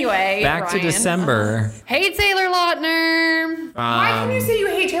good. Anyway, Back to Ryan. December. Hey, Taylor Lautner. Why can you say you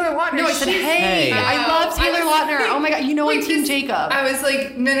hate Taylor Lautner? No, I said, She's- hey, Hey. I love Taylor I was- Lautner. Oh my God, you know I'm Wait, Team this- Jacob. I was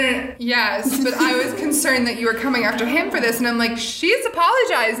like, no, yes, but I was concerned that you were coming after him for this, and I'm like, she's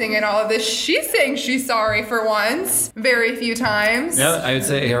apologizing in all of this. She's saying she's sorry for once, very few times. Yeah, I would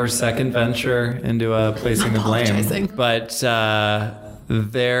say our second venture into placing the blame. Apologizing. But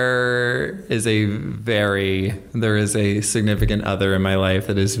there is a significant other in my life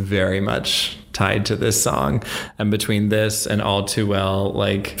that is very much tied to this song, and between this and All Too Well,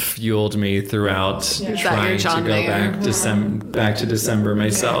 like, fueled me throughout your trying to John go Mayer? back to December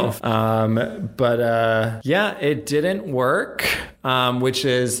myself. But yeah, it didn't work, which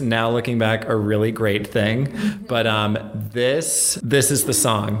is now looking back a really great thing. But this is the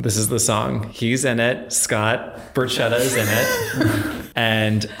song. This is the song. He's in it. Scott Borchetta is in it,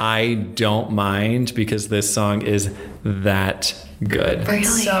 and I don't mind because this song is that good.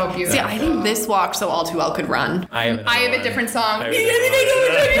 It's so beautiful. See, I think this walk so All Too Well could run. I have a different song. I I have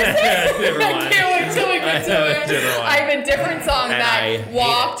can't wait till we I get to have a it. different one. I have a different song And I that hate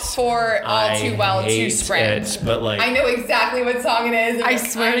walked it. for All Too Well to hate sprint. it, but like, I know exactly what song it is. I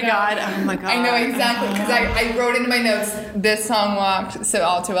swear to know. God. Oh my God. I know exactly because I wrote into my notes this song walked so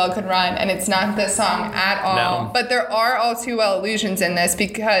All Too Well could run, and it's not this song at all. No. But there are All Too Well allusions in this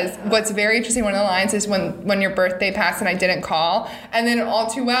because what's very interesting, one of the lines is when your birthday passed and I didn't call, and then All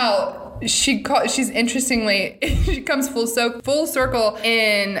Too Well. She's interestingly, she comes full circle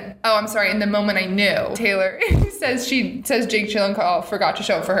in The Moment I Knew. Taylor says Jake Gyllenhaal forgot to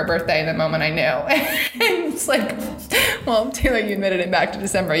show up for her birthday in The Moment I Knew. And it's like, well, Taylor, you admitted it back to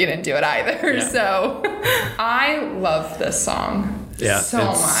December. You didn't do it either. Yeah. So I love this song so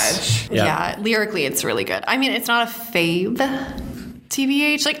much. Yeah, lyrically, it's really good. I mean, it's not a fave,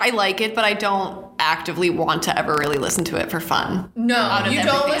 TBH. Like, I like it, but I don't actively want to ever really listen to it for fun. No, you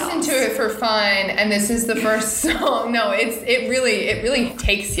don't everything listen else. to it for fun, and this is the first song. No, it really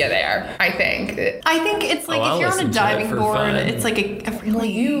takes you there, I think. I think it's like I'll if you're on listen a to it diving for board, fun. it's like a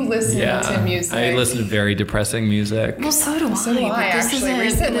really... You listen Yeah. to music. I listen to very depressing music. Well, so do So do I, but this actually. isn't-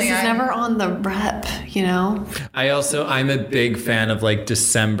 Recently, this is I'm- never on the rep, you know? I'm a big fan of like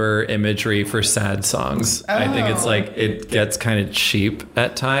December imagery for sad songs. I think it's like, it gets kind of cheap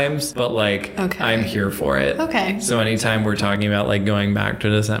at times, but like, Okay. I'm here for it. Okay. So anytime we're talking about like going back to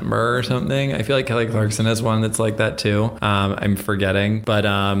December or something, I feel like Kelly Clarkson has one that's like that too. I'm forgetting, but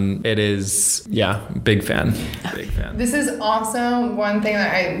it is, big fan. Big fan. This is also one thing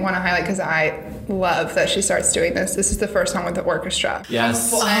that I want to highlight because I love that she starts doing this. This is the first song with the orchestra.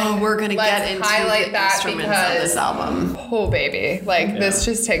 Yes. Oh, we're going to Let's get into highlight the that instruments because- of this album. Oh, baby. Like, this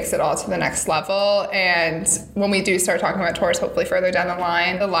just takes it all to the next level. And when we do start talking about tours, hopefully further down the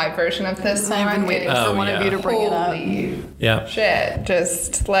line, the live version of this song. I've been waiting for Oh, one of yeah. you to bring it up. Holy Yeah. shit.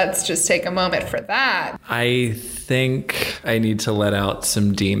 Let's just take a moment for that. I think I need to let out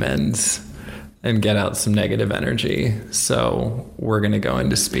some demons and get out some negative energy. So we're going to go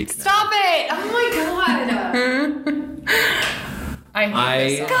into speak. Stop it! Oh my god! I hate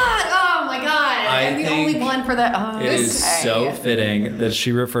this song. God! Oh my god! I'm the only think one for that. Oh, It is so fitting that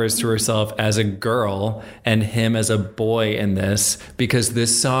she refers to herself as a girl and him as a boy in this, because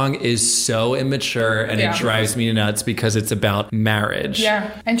this song is so immature and Yeah. it drives me nuts because it's about marriage. Yeah.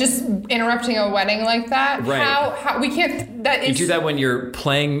 And just interrupting a wedding like that. Right. How we can't, that You is. do that when you're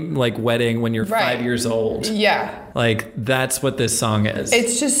playing like wedding when you're Right. 5 years old. Yeah. Like that's what this song is.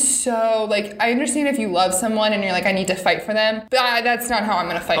 It's just so, like, I understand if you love someone and you're like, I need to fight for them, but that's not how I'm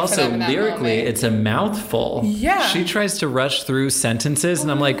going to fight for also, them in that lyrically, moment. it's a mouthful. Yeah. She tries to rush through sentences,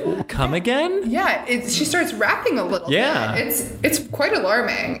 and I'm like, come again? Yeah, she starts rapping a little Yeah. bit. It's quite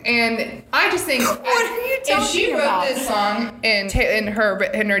alarming, and I just think What are you if she talking wrote about? this song in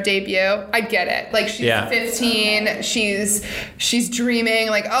her debut, I'd get it. Like she's Yeah. 15, she's dreaming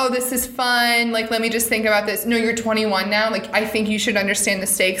like, oh, this is fun. Like let me just think about this. No, you're 21 now. Like I think you should understand the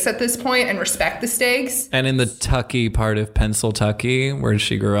stakes at this point and respect the stakes. And in the Tucky part of Pennsylvania, where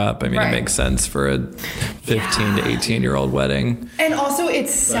she grew up, I mean, Right. it makes sense for a 15 to 18-year-old wedding. And also, it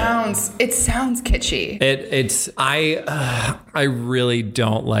sounds kitschy. I really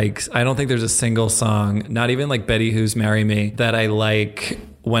don't like. I don't think there's a single song, not even like Betty Who's "Marry Me," that I like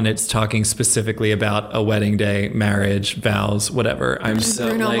when it's talking specifically about a wedding day, marriage, vows, whatever. I'm so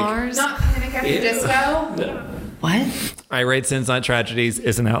Bruno like. Mars. Not Panic at the Disco. What? I Write Sins Not Tragedies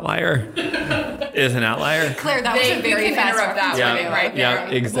is an outlier. Is an outlier. Claire, that was a very we can fast interrupt that reference Yeah. for me, right Yeah,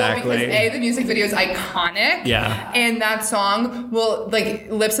 there. exactly. Well, because the music video is iconic. Yeah. And that song will, like,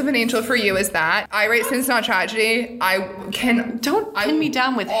 Lips of an Angel for You is that. I Write Sins Not Tragedy. Don't pin me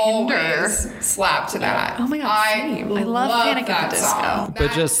down with Hinder. always slap to that. Oh my God, same. I love Panic at the that Disco. song.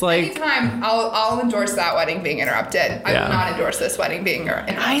 But just like- anytime, I'll endorse that wedding being interrupted. I Yeah. will not endorse this wedding being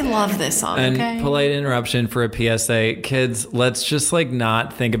interrupted. I love this song, And okay? polite interruption for a PSA. Kids, let's just like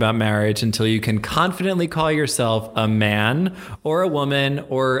not think about marriage until you can confidently call yourself a man or a woman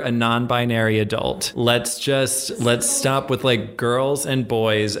or a non-binary adult. Let's stop with like girls and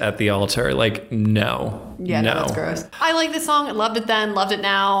boys at the altar. Like, no. Yeah, no, that's gross. I like this song. Loved it then, loved it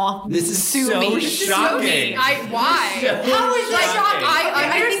now. This is Sue so me. shocking. Why? How is Like, it shocking? I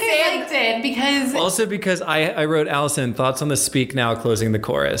I think I liked it because Also because I wrote Allison, thoughts on the Speak Now closing the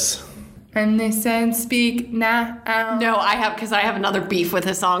chorus. And they said, speak now. no, I have another beef with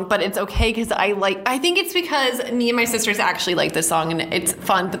this song, but it's okay because I think it's because me and my sisters actually like this song and it's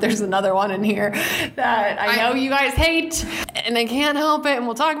fun, but there's another one in here that I know you guys hate and I can't help it and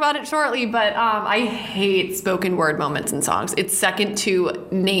we'll talk about it shortly, but I hate spoken word moments in songs. It's second to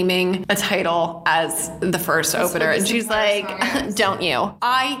naming a title as the first opener what and this she's entire like, song is. don't you?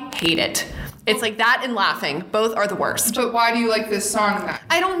 I hate it. It's like that and laughing. Both are the worst. But why do you like this song then?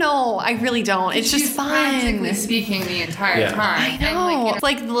 I don't know. I really don't. It's just She's fun. practically speaking the entire Yeah. time. I And, know. like, you know, It's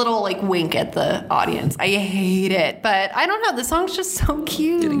like the little like wink at the audience. I hate it, but I don't know. The song's just so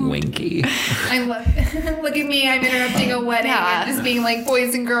cute. Getting winky. I love look at me, I'm interrupting a wedding Yeah. and just being like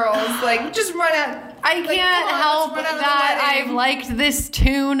boys and girls, like just run out. I Like, can't come on, help let's run out of the that wedding. I've liked this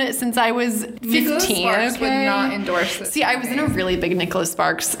tune since I was 15. Nicholas Sparks okay? would not endorse this. See, I was in a really big Nicholas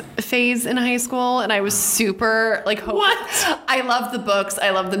Sparks phase in high school, and I was super like What? I loved the books,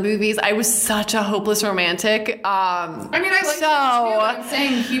 I loved the movies. I was such a hopeless romantic. I mean, I like so this too, but I'm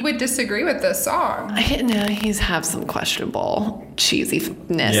saying he would disagree with this song. he's have some questionable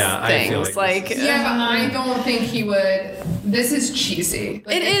cheesiness Yeah, I feel things. like Like Yeah, but I don't think he would. This is cheesy.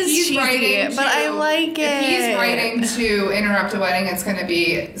 It is cheesy, but I like it. If he's writing to interrupt a wedding, it's going to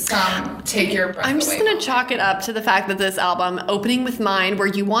be some take your breath I'm just away going to moment. chalk it up to the fact that this album, opening with Mine, where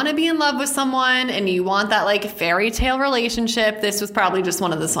you want to be in love with someone and you want that like fairy tale relationship, this was probably just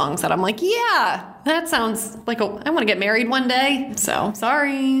one of the songs that I'm like, yeah, that sounds like I want to get married one day. So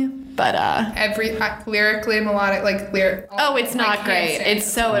sorry. But Every lyrically melodic, like lyric. oh, it's not I great. can't sing. It's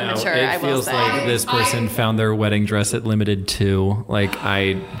so No, immature, it I will feels say. like this person I- found their wedding dress at Limited 2. Like,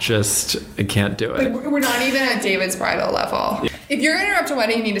 I can't do it. We're not even at David's bridal level. If you're going to interrupt a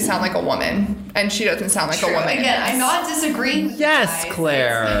wedding, you need to sound like a woman, and she doesn't sound like a woman. Again, I'm not disagreeing with you Yes, guys.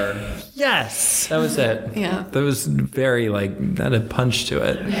 Claire. Yes. That was it. Yeah. That was very, like, that had a punch to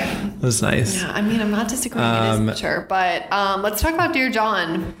it. Yeah. It was nice. Yeah, I mean, I'm not disagreeing. It is mature, but let's talk about Dear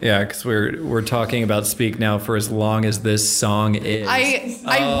John. Yeah, because we're talking about Speak Now for as long as this song is.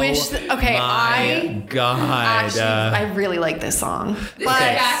 I wish that, okay, my God. actually I really like this song. This But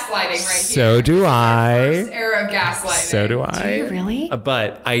is gaslighting right So here. do I. First era of gaslighting. So do I. you really?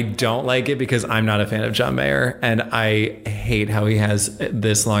 But I don't like it because I'm not a fan of John Mayer, and I hate how he has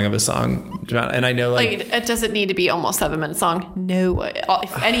this long of a song. And I know, like it doesn't need to be almost 7-minute song. No,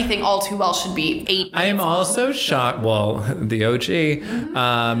 if anything, All Too Well should be 8 I am also shocked. Well, the OG.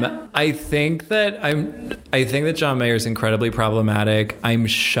 I think that John Mayer is incredibly problematic. I'm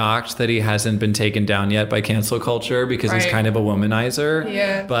shocked that he hasn't been taken down yet by cancel culture because he's Right. kind of a womanizer.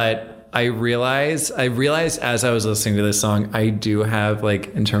 Yeah. But I realized as I was listening to this song, I do have,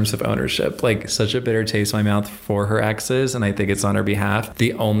 like, in terms of ownership, like, such a bitter taste in my mouth for her exes, and I think it's on her behalf.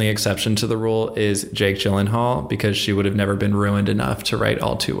 The only exception to the rule is Jake Gyllenhaal, because she would have never been ruined enough to write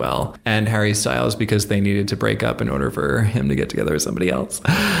All Too Well, and Harry Styles, because they needed to break up in order for him to get together with somebody else.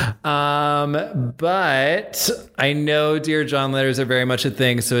 But I know Dear John letters are very much a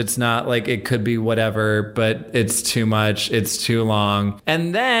thing, so it's not like it could be whatever, but it's too much, it's too long.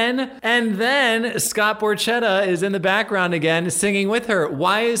 And then Scott Borchetta is in the background again singing with her.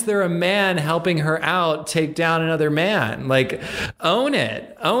 Why is there a man helping her out take down another man? Like, own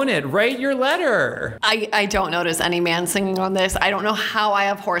it, write your letter. I don't notice any man singing on this. I don't know how I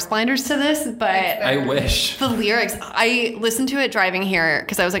have horse blinders to this, but I wish. the lyrics, I listened to it driving here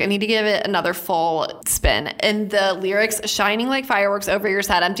because I was like, I need to give it another full spin. And the lyrics, shining like fireworks over your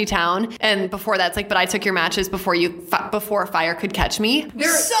sad empty town. And before that's like, but I took your matches before fire could catch me. They're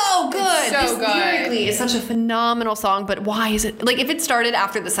so good. so This good. lyrically is such a phenomenal song, but why is it like if it started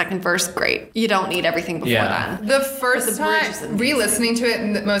after the second verse, great. You don't need everything before Yeah. then. The first But the bridge is time, amazing. re-listening to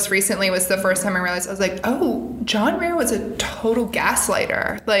it most recently was the first time I realized, I was like, oh, John Mayer was a total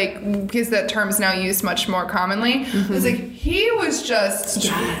gaslighter. Like, because that term is now used much more commonly. I was like, he was just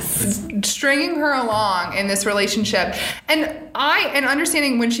stringing her along in this relationship. And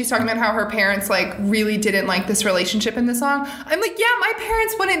understanding when she's talking about how her parents, like, really didn't like this relationship in the song, I'm like, yeah, my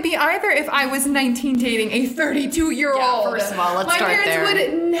parents wouldn't be either if I was 19 dating a 32-year-old. Yeah, first of all, let's my start parents there.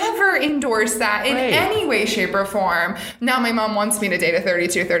 would never endorse that in Right. any way, shape, or form. Now my mom wants me to date a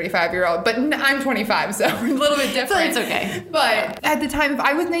 32, 35-year-old, but I'm 25, so a little bit different. it's okay. But at the time, if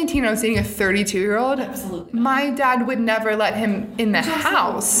I was 19 and I was dating a 32-year-old, Absolutely. my dad would never let him in the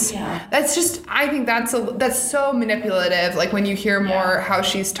house. Yeah. That's just, I think that's so manipulative. Like, when you hear more how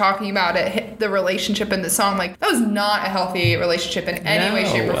she's talking about it, the relationship in the song, like, that was not a healthy relationship in any way,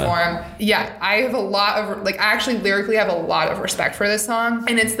 shape, or No. form. Yeah, I have a lot of, like, I actually lyrically have a lot of respect for this song,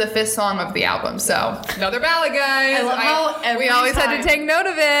 and it's the 5th song of the album, so another ballad, guys. I love how every we always had time to take note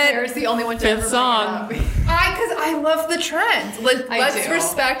of it. There's the only one to Fifth ever bring it song. up. Because I love the trend. Let's do.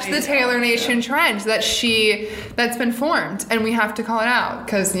 respect I the do. Taylor Nation trend that's been formed, and we have to call it out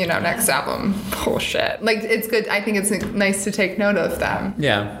because next album, bullshit. Like, it's good. I think it's nice to take note of them.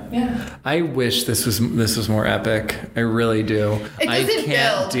 Yeah. I wish this was more epic. I really do. It I doesn't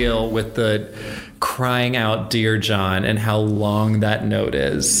can't build. deal with the crying out Dear John and how long that note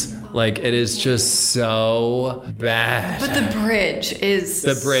is. Like, it is just so bad. But the bridge is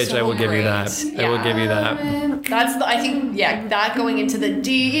The bridge, so I will give you great. that. I will give you that. That's I think that going into the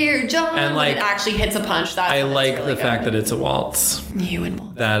Dear John And, when like, it actually hits a punch. That's I when it's like really the fact good. that it's a waltz. You and Will.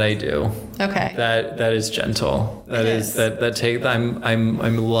 That I do. Okay. That is gentle. That It is is. that take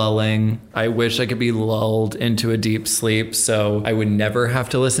I'm lulling. I wish I could be lulled into a deep sleep so I would never have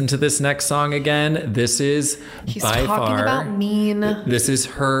to listen to this next song again. This is He's by talking far about mean. this is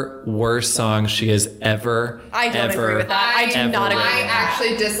her worst song she has ever I don't ever, agree with that. I do ever not agree. I with that.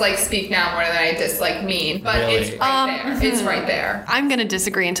 actually dislike Speak Now more than I dislike Mean, but Really? it's right there. It's right there. I'm going to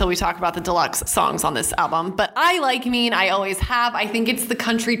disagree until we talk about the deluxe songs on this album, but I like Mean. I always have. I think it's the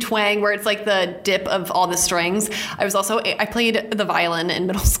country twang where it's like the dip of all the strings. I played the violin in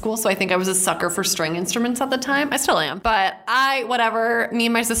middle school, so I think I was a sucker for string instruments at the time. I still am. But me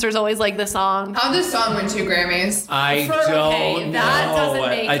and my sisters always like this song. How'd this song win 2 Grammys? I don't know. That doesn't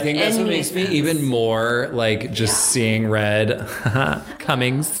make I think that's what any makes me sense. even more like just seeing Red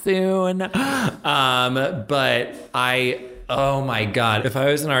coming soon. But oh my God. If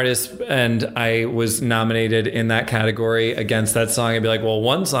I was an artist and I was nominated in that category against that song, I'd be like, well,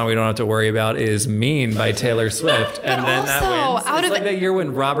 one song we don't have to worry about is Mean by Taylor Swift. And then that wins. It's like that year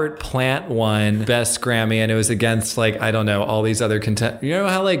when Robert Plant won Best Grammy and it was against like, I don't know, all these other You know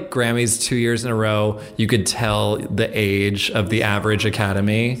how like Grammys 2 years in a row, you could tell the age of the average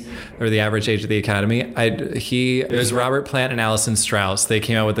Academy or the average age of the Academy? It was Robert Plant and Alison Strauss. They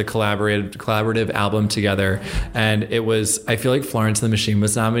came out with a collaborative album together, and it was, I feel like Florence and the Machine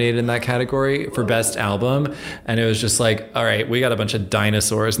was nominated in that category for Best Album, and it was just like, all right, we got a bunch of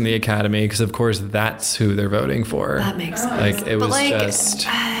dinosaurs in the Academy because of course that's who they're voting for. That makes sense. Like it was just.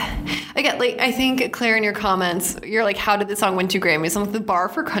 Again, like I think Claire, in your comments, you're like, how did the song win 2 Grammys? I'm like, the bar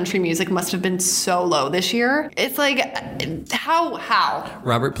for country music must have been so low this year. It's like, how?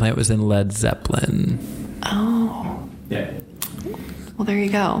 Robert Plant was in Led Zeppelin. Oh. Yeah. Well, there you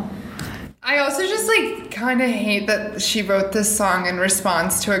go. I also just like kind of hate that she wrote this song in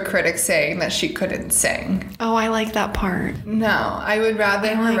response to a critic saying that she couldn't sing. Oh, I like that part. No, I would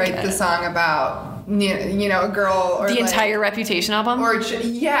rather her write the song about you know, a girl or the like, entire Reputation album. Or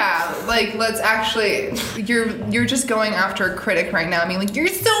yeah, like let's actually. You're just going after a critic right now. I mean, like you're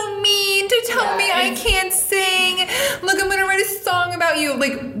so mean to tell me I can't sing. Look, I'm gonna write a song about you.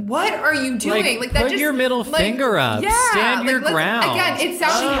 Like, what are you doing? Like that. Put your middle finger up. Yeah, Stand your ground. Again, it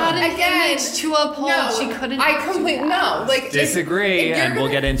sounds. She had an image to uphold. No, she couldn't. I completely no. Like disagree, and we'll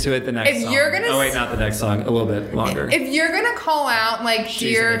get into it the next song. You're gonna, oh wait, not the next song. A little bit longer. If you're gonna call out like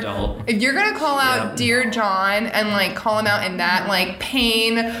She's an adult. if you're gonna call out Dear John and like call him out in that like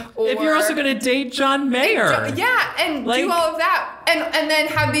pain, or if you're also gonna date John Mayer, and like, do all of that, and then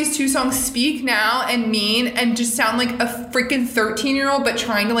have these 2 songs, Speak Now and Mean, and just sound like a freaking 13-year-old, but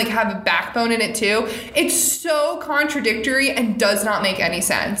trying to like have a backbone in it too. It's so contradictory and does not make any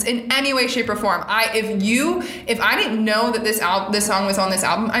sense in any way, shape, or form. If I didn't know that this song was on this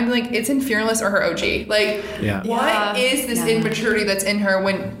album, I'd be like, it's in Fearless or her OG. Like, what is this immaturity that's in her?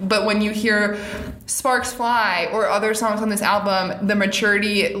 When you hear Sparks Fly or other songs on this album, the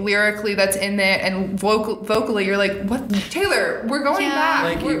maturity lyrically that's in it and vocally, you're like, what, Taylor? We're going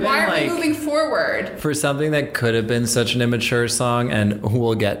back. Like, Why are we moving forward? For something that could have been such an immature song, and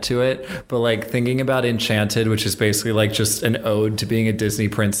we'll get to it, but like thinking about Enchanted, which is basically like just an ode to being a Disney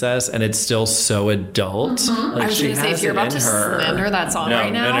princess, and it's still so adult. Mm-hmm. Like, I was she going to say, if you're about to slander that song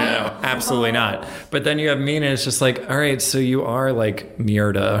right now. No, absolutely not. But then you have Mean, and it's just like, all right, so you are like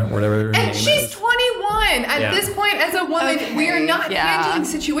Myrda, whatever her name And she's is. 21. At this point, as a woman, we are not handling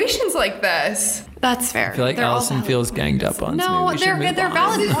situations like this. That's fair. I feel like Allison feels ganged up on. No, they're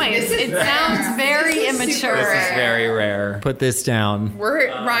valid points. It sounds very immature. This is very rare. Put this down.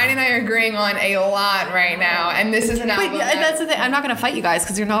 Ryan and I are agreeing on a lot right now, and this is an album. That's the thing. I'm not going to fight you guys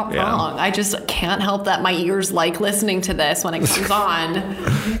because you're not wrong. I just can't help that my ears like listening to this when it comes on.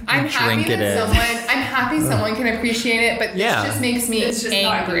 I'm happy someone can appreciate it, but this just makes me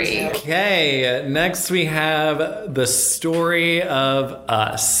angry. Okay, next we have The Story of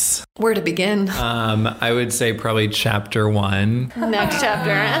Us. Where to begin? I would say probably chapter 1. Next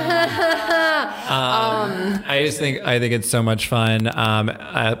chapter. I think it's so much fun.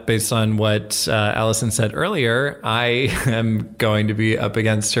 Based on what Allison said earlier, I am going to be up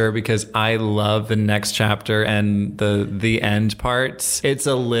against her because I love the next chapter and the end parts. It's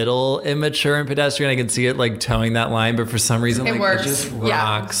a little immature and pedestrian. I can see it like towing that line, but for some reason, it works. It just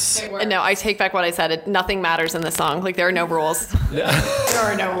rocks. Yeah. No, I take back what I said. Nothing matters in this song. Like there are no rules. There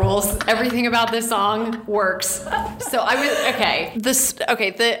are no rules. Everything about this song works. So I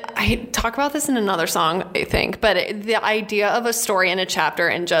talk about this in another song, I think, but the idea of a story in a chapter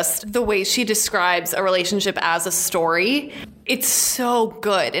and just the way she describes a relationship as a story, it's so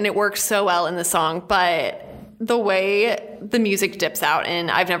good and it works so well in the song, but the way the music dips out, and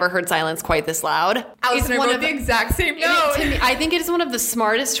I've never heard silence quite this loud. Allison, I wrote the exact same note. To me, I think it is one of the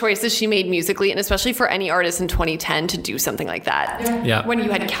smartest choices she made musically, and especially for any artist in 2010 to do something like that. Yeah. When you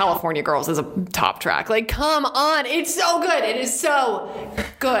had California Girls as a top track. Like, come on. It's so good. It is so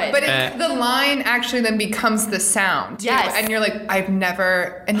good. But the line actually then becomes the sound. Too. Yes. And you're like,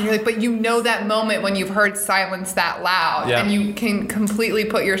 but you know that moment when you've heard silence that loud. Yeah. And you can completely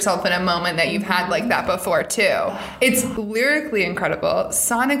put yourself in a moment that you've had like that before too. It's lyrically incredible,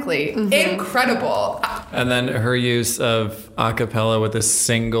 sonically incredible. And then her use of a cappella with a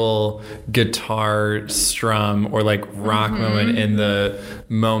single guitar strum or like rock moment in the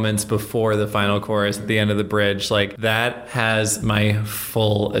moments before the final chorus at the end of the bridge, like that has my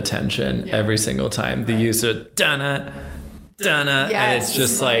full attention every single time. The use of dana, and it's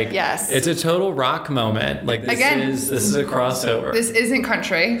just like it's a total rock moment. Like this is a crossover. This isn't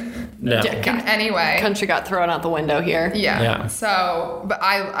country. No. In any way. Country got thrown out the window here. Yeah. So, but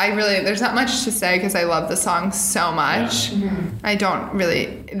I really, there's not much to say because I love the song so much. Yeah. I don't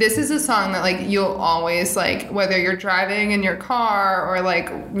really, this is a song that like you'll always like, whether you're driving in your car or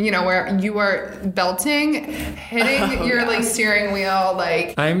like, you know, where you are belting, hitting your like steering wheel,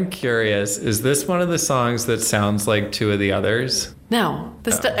 like. I'm curious, is this one of the songs that sounds like two of the others? No.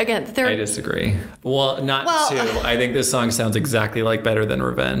 Again, I disagree. Well, not two. I think this song sounds exactly like Better Than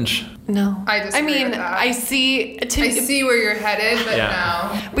Revenge. No. I disagree with that. I see where you're headed, but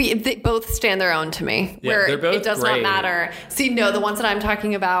no. They both stand their own to me. Yeah, where they're both it does great. not matter. See, no, the ones that I'm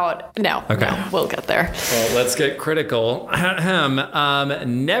talking about, no. Okay. No, we'll get there. Well, let's get critical.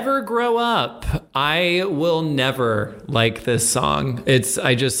 Never Grow Up. I will never like this song.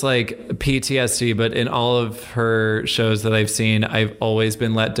 I just like PTSD, but in all of her shows that I've seen, I've always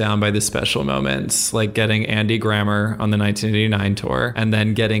been let down by the special moments, like getting Andy Grammer on the 1989 tour and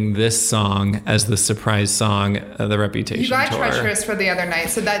then getting this song as the surprise song of the Reputation tour. You got Treacherous for the other night,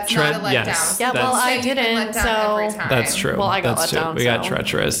 so that's not a letdown. Yes, yeah, well, I didn't, so that's true. Well, I got that's let down. We got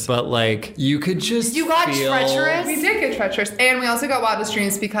Treacherous, but like you could just you got feel... Treacherous. We did get Treacherous, and we also got Wildest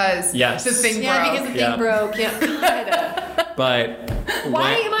Dreams because the thing broke. Yeah, because the thing broke. Yeah. But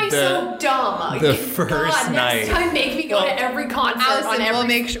why am I so dumb? The first night. Next time, make me go to every concert.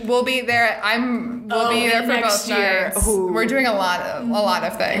 Allison, we'll be there. We'll be there for both nights. We're doing a lot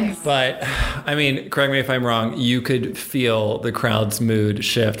of things. But I mean, correct me if I'm wrong. You could feel the crowd's mood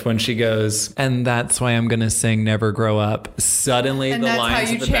shift when she goes, and that's why I'm gonna sing "Never Grow Up." Suddenly, and the that's lines how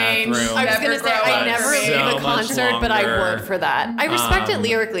you of the change. bathroom. I was gonna say I never leave a concert, but I longer. would for that. I respect it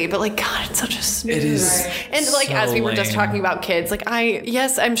lyrically, but like, God, it's such a smooth. It is, and like so as we were just lame. talking about kids, like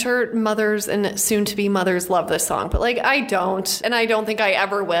yes, I'm sure mothers and soon-to-be mothers love this song, but like I don't, and I don't think I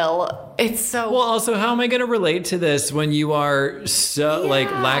ever will. It's so well. Also, how am I going to relate to this when you are so like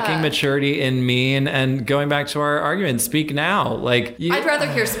lacking maturity in me? And going back to our argument, Speak Now. Like I'd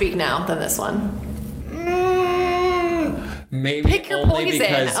rather hear Speak Now than this one. Maybe pick your only poison.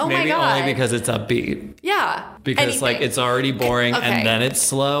 Because, oh maybe my God. only because it's upbeat. Yeah. Because like it's already boring and then it's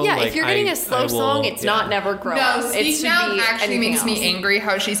slow. Yeah, like, if you're getting a slow song, it's not Never Grow Up. No, Speak Now actually makes me angry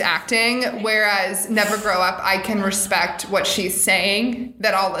how she's acting, whereas Never Grow Up, I can respect what she's saying.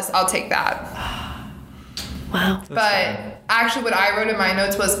 I'll take that. Wow. But actually what I wrote in my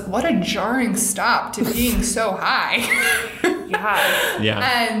notes was, what a jarring stop to being so high.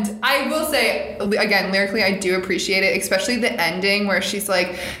 Yeah. And I will say, again, lyrically, I do appreciate it, especially the ending where she's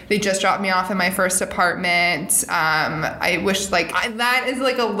like, they just dropped me off in my first apartment. I wish that is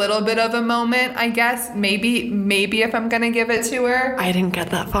like a little bit of a moment, I guess. Maybe if I'm going to give it to her. I didn't get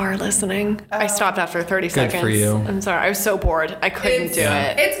that far listening. I stopped after 30 seconds. Good for you. I'm sorry. I was so bored. I couldn't do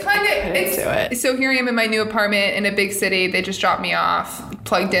it. It's kind of, so here I am in my new apartment in a big city. They just dropped me off,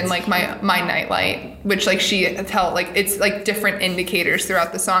 plugged in like my nightlight, which like she tell like it's like different indicators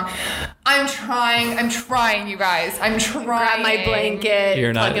throughout the song. I'm trying, you guys. I'm trying. Grab my blanket,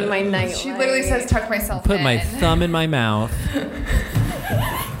 You're plug not- in my nightlight. She literally says, tuck myself in. Put my thumb in my mouth.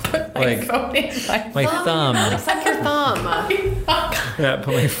 Put my like, phone in my thumb. Suck your thumm. Yeah,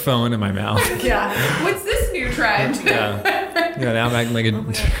 put my phone in my mouth. Yeah. What's this new trend? Yeah, now I'm acting like a...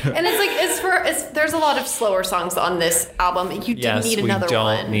 And it's like, there's a lot of slower songs on this album. You didn't need another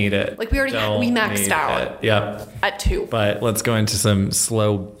one. we don't need it. Like we maxed out. It. Yep. At 2. But let's go into some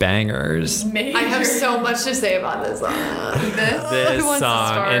slow bangers. Major. I have so much to say about this song. This Who wants to song,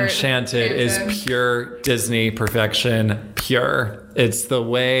 start? Enchanted, is pure Disney perfection. Pure. It's the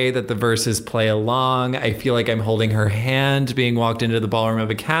way that the verses play along. I feel like I'm holding her hand being walked into the ballroom of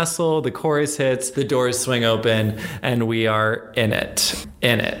a castle. The chorus hits, the doors swing open, and we are in it.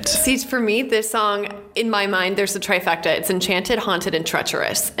 See, for me, this song, in my mind, there's a trifecta. It's Enchanted, Haunted, and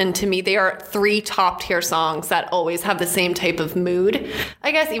Treacherous. And to me, they are 3 top-tier songs that always have the same type of mood,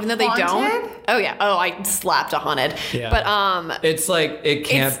 I guess, even though they don't. Oh, yeah. Oh, I slapped a Haunted. Yeah. But it's like it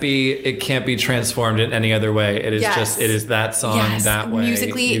can't be transformed in any other way. It is it is that song that way.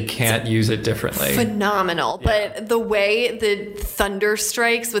 Musically, you can't use it differently. Phenomenal. Yeah. But the way the thunder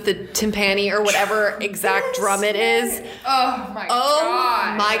strikes with the timpani or whatever exact drum it is. Oh my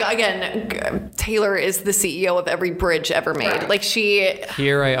God. My God. Again, Taylor is the CEO of every bridge ever made. Right. Like she,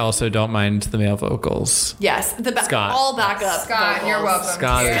 Here, I also don't mind the male vocals. yes, Scott. all backup. Scott, vocals. you're welcome.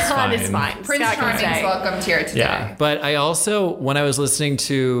 Scott here. is Scott is fine. fine. Prince Scott can Charming's stay. welcomed here today. Yeah, but I also, when I was listening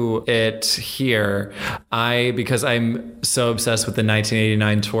to it here, because I'm so obsessed with the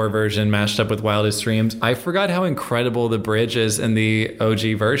 1989 tour version mashed up with Wildest Dreams, I forgot how incredible the bridge is in the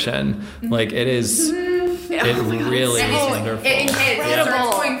OG version. Like, it is, it really is wonderful. It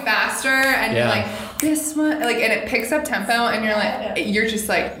starts going faster, and you're like, this one, like, and it picks up tempo, and you're just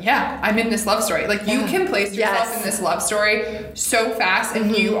like, yeah, I'm in this love story. Like, you can place yourself in this love story so fast,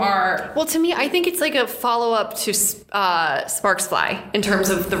 and you are. Well, to me, I think it's like a follow-up to Sparks Fly in terms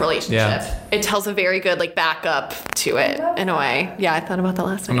of the relationship. Yeah. It tells a very good like backup to it in a way. Yeah, I thought about that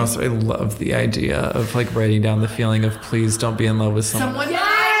last night. And also, I love the idea of like writing down the feeling of please don't be in love with someone. Yes!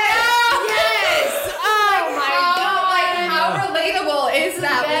 How relatable is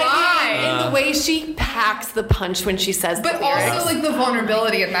that line? And the way she packs the punch when she says But the lyrics. also, like, the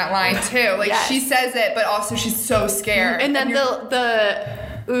vulnerability in that line, too. Like, Yes. she says it, but also she's so scared. And then you're- the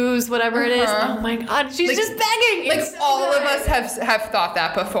ooze, whatever it is. Oh my God, she's Like- just begging. Like, It's so all good. of us have thought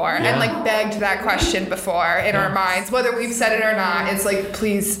that before and, like, begged that question before in our minds. Whether we've said it or not, it's like,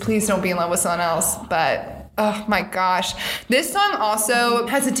 please don't be in love with someone else. But... oh my gosh. This song also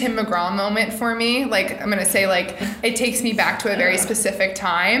has a Tim McGraw moment for me. Like, I'm going to say, like, it takes me back to a very specific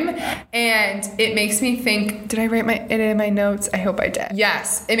time. And it makes me think, did I write it in my notes? I hope I did.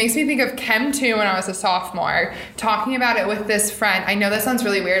 Yes. It makes me think of Chem 2 when I was a sophomore, talking about it with this friend. I know that sounds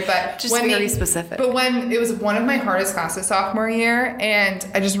really weird, but Just very specific. But when it was one of my hardest classes sophomore year, and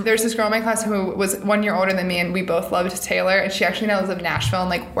there's this girl in my class who was 1 year older than me, and we both loved Taylor, and she actually now lives in Nashville and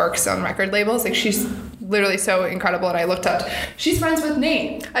like works on record labels. Like, she's literally so incredible, and I looked up. She's friends with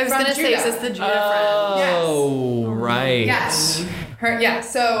Nate. I was from gonna say, Judah. is this the Judah friend? Oh, right. Yes.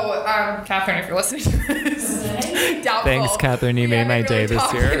 So, Catherine, if you're listening to this, doubtful. Thanks, Catherine. You We made my haven't day really this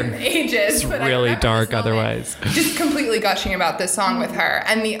talked year. in ages. It's but I really remember dark this moment. otherwise. Just completely gushing about this song with her.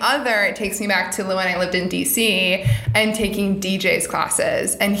 And the other, it takes me back to when I lived in DC and taking DJ's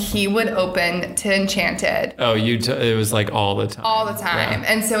classes, and he would open to Enchanted. Oh, it was like all the time. All the time.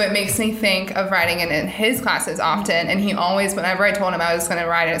 Yeah. And so it makes me think of riding in his classes often. And he always, whenever I told him I was going to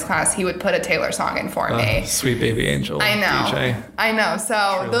ride in his class, he would put a Taylor song in for me. Sweet baby angel. I know. DJ. I know.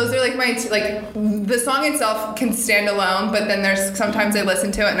 So those are like my, the song itself can stand alone, but then there's sometimes I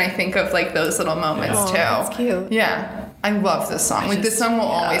listen to it and I think of like those little moments too. That's cute. Yeah. I love this song. Like, this song will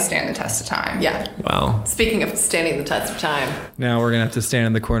always stand the test of time. Yeah. Wow. Speaking of standing the test of time, Now we're going to have to stand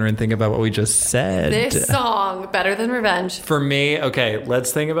in the corner and think about what we just said. this song, Better Than Revenge. For me, okay,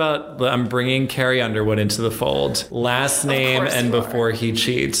 let's think about, I'm bringing Carrie Underwood into the fold. Last name course and you are. Before He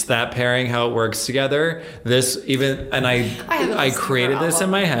Cheats. That pairing, how it works together. This even, and haven't I listened to created her this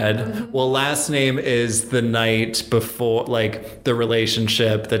in my head. Well, last name is the night before, like the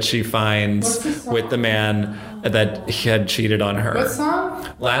relationship that she finds with the man that he had cheated on her. What song?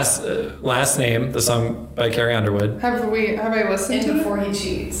 Last name, the song by Carrie Underwood. Have I listened to it? Before He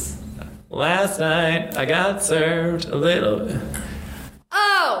Cheats. Last night I got served a little.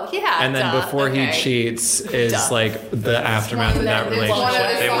 Oh, yeah. And then Before He Cheats is Duh. like the aftermath of that It's one relationship.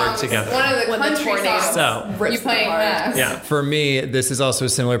 of the They work songs- together. One of the When the country tornado songs. So, rips You playing apart. this? yeah, for me, this is also a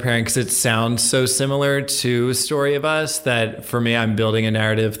similar pairing because it sounds so similar to Story of Us that for me, I'm building a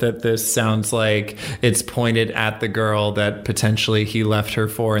narrative that this sounds like it's pointed at the girl that potentially he left her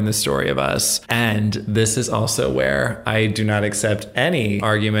for in the Story of Us. And this is also where I do not accept any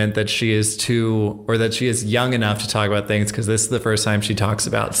argument that she is too, or that she is young enough to talk about things because this is the first time she talks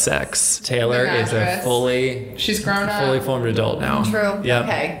about sex. Taylor is a Actress. She's grown up. fully formed adult now. True. Yep.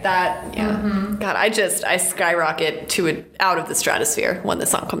 Okay. That. Yeah. God, I skyrocket to out of the stratosphere when the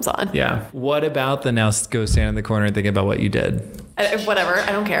song comes on. Yeah. What about the now go stand in the corner and think about what you did? Whatever.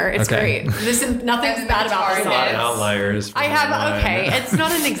 I don't care. It's Okay. great. This is nothing's And bad about this Target. song. Outliers. I have okay. It's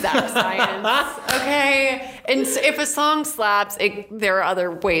not an exact science. Okay, and if a song slaps, there are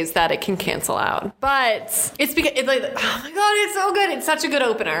other ways that it can cancel out. But it's because it's like, oh my god, it's so good. It's such a good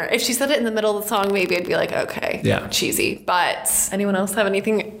opener. If she said it in the middle of the song, maybe I'd be like, okay, Yeah. cheesy. But anyone else have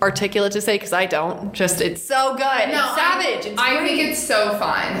anything articulate to say? Because I don't. Just it's so good. No, it's savage. It's I great. think it's so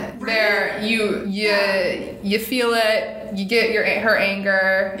fun. There, you feel it. You get her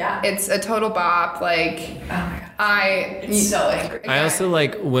anger. Yeah. It's a total bop. Like, Oh my god. It's so angry. I also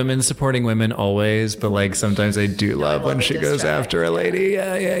like women supporting women always, but like sometimes I do love when love she the goes diss track. after a lady.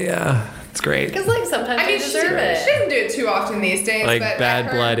 Yeah. It's great. Because like sometimes I mean, they she deserve it. doesn't do it too often these days. Like but Bad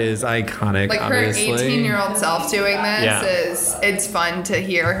her, Blood is iconic, like her obviously. 18-year-old self doing this Yeah. it's fun to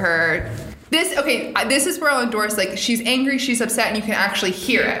hear her This is where I'll endorse, like, she's angry, she's upset, and you can actually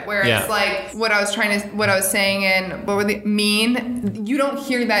hear it. Whereas, like, what I was saying in, Mean, you don't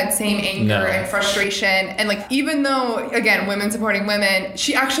hear that same anger and frustration. And, like, even though, again, women supporting women,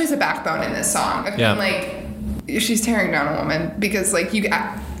 she actually has a backbone in this song. Of being, like, she's tearing down a woman because, like,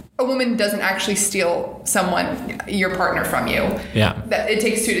 a woman doesn't actually steal your partner from you. Yeah. That it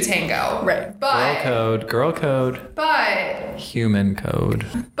takes two to tango. Right. But Girl code. But Human code.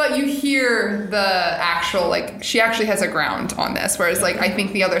 But you hear the actual, like, she actually has a ground on this. Whereas, like, I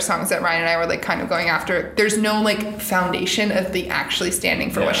think the other songs that Ryan and I were, like, kind of going after, there's no, like, foundation of the actually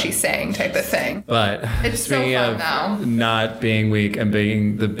standing for what she's saying type of thing. But it's speaking so fun, of not being weak and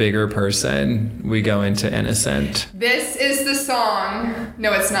being the bigger person, we go into Innocent. This is the song.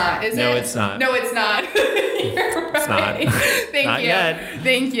 No, it's not. Is No, it? it's not. No, it's not. It's not. Thank Not you. yet.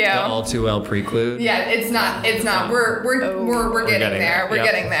 Thank you. The All Too Well prelude. Yeah, it's not. It's not. We're getting there. We're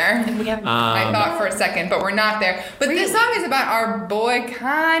getting there. I thought for a second, but we're not there. But this song is about our boy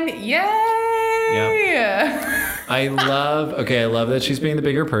Kanye. Yep. I love that she's being the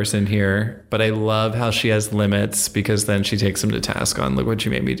bigger person here, but I love how she has limits because then she takes him to task on "Look What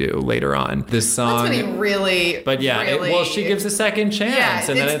You Made Me Do" later on. This song, that's when he really. But yeah, really, she gives a second chance,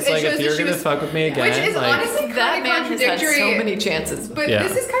 and then it's like, if you're gonna fuck with me again, which is like, honestly that kind of man has had contradictory. so many chances. But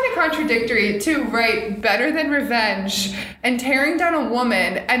this is kind of contradictory too, right? Better Than Revenge and tearing down a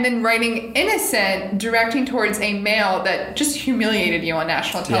woman, and then writing Innocent, directing towards a male that just humiliated you on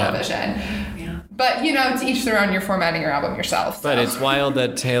national television. But, you know, to each their own, you're formatting your album yourself. So. But it's wild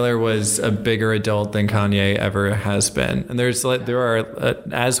that Taylor was a bigger adult than Kanye ever has been. And there are,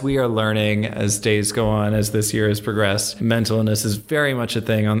 as we are learning, as days go on, as this year has progressed, mental illness is very much a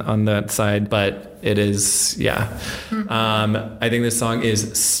thing on that side. But it is, I think this song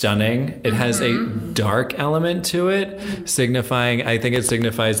is stunning. It has a dark element to it, I think it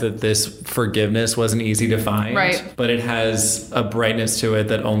signifies that this forgiveness wasn't easy to find. Right. But it has a brightness to it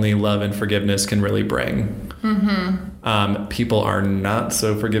that only love and forgiveness can really bring. People are not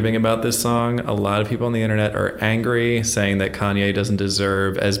so forgiving about this song. A lot of people on the internet are angry, saying that Kanye doesn't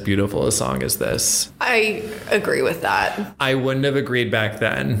deserve as beautiful a song as this. I agree with that. I wouldn't have agreed back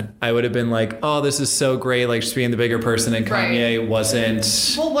then. I would have been like, oh, this is so great, like just being the bigger person, and Kanye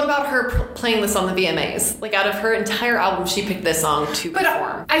wasn't. Well, what about her playing this on the VMAs? Like, out of her entire album, she picked this song to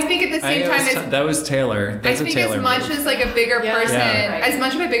perform. I think at the same time, that was Taylor. That's I think a Taylor as much move. as like a bigger person, as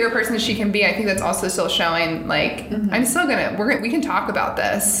much of a bigger person as she can be, I think that's also still showing, like, I'm still we can talk about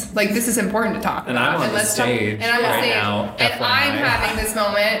this. Like, this is important to talk and about. I'm on the stage Now, and FYI. I'm having this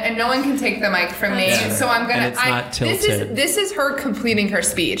moment, and no one can take the mic from me. Yeah. So I'm gonna. And it's not tilted. This is her completing her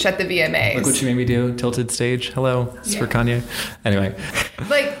speech at the VMAs. Look What You Made Me Do, tilted stage. Hello, this is for Kanye. Anyway,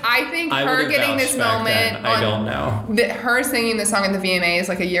 like, I think her getting this moment. I don't know. Her singing the song at the VMAs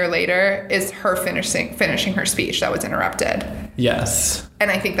like a year later is her finishing her speech that was interrupted. Yes.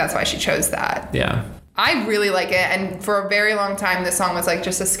 And I think that's why she chose that. Yeah. I really like it, and for a very long time, this song was like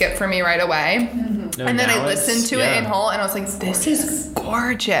just a skip for me right away. No, and then I now listened to it in whole, and I was like, "This is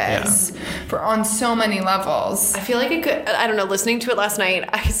gorgeous on so many levels." I feel like it could. I don't know. Listening to it last night,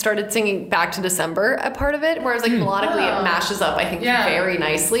 I started singing "Back to December" a part of it, whereas like melodically it mashes up. I think very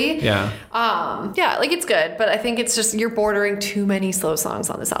nicely. Yeah. Like it's good, but I think it's just you're bordering too many slow songs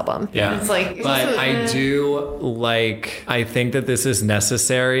on this album. Yeah. It's like, but I do like. I think that this is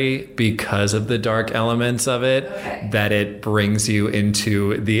necessary because of the dark elements of it. That it brings you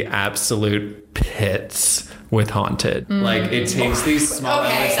into the absolute pits with Haunted. Like, it takes these small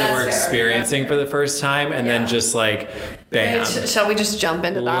elements that we're experiencing for the first time, and then just like, bam. Shall we just jump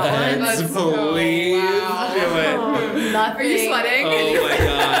into that one? Let's please do it. Nothing. Are you sweating? Oh my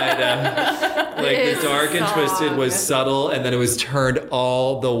god. Like, the dark and twisted was subtle, and then it was turned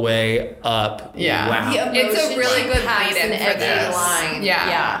all the way up. Yeah. Wow. It's a really good lead-in for every this. line.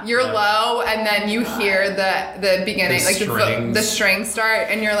 Yeah. You're low, and then you hear the beginning, The like strings. the strings start,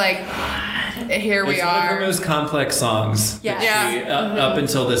 and you're like, here we It's one of are. her most complex songs that she, up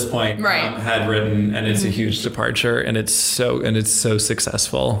until this point, had written, and it's a huge departure, and it's so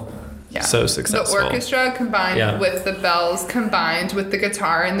successful. Yeah. So successful. The orchestra combined with the bells, combined with the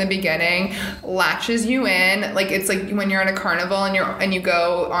guitar in the beginning, latches you in. Like, it's like when you're at a carnival and you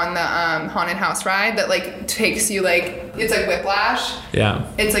go on the haunted house ride that like takes you, like, it's like Whiplash. Yeah.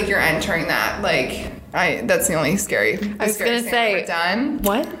 It's like you're entering that. Like, that's the only scary. I was gonna say, I've ever done.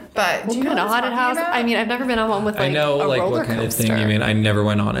 What? But do you know a what I'm haunted house? talking about? I mean, I've never been on one with like I know a like roller what kind of coaster. thing you mean. I never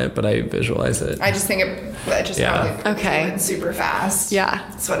went on it, but I visualize it. I just think it just probably went super fast. Yeah.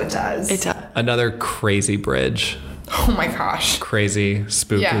 That's what it does. It does. Another crazy bridge. Oh my gosh. Crazy,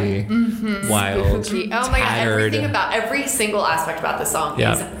 spooky, wild, Oh my god! tattered. Every single aspect about this song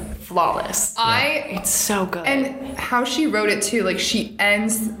is flawless. It's so good. And how she wrote it too, like she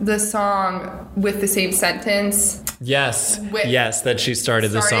ends the song with the same sentence. Yes. That she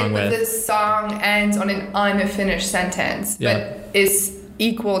started the song with. The song ends on an unfinished sentence, Yeah. but is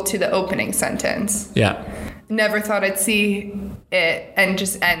equal to the opening sentence. Yeah. Never thought I'd see it, and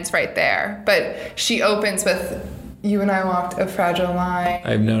just ends right there. But she opens with, you and I walked a fragile line.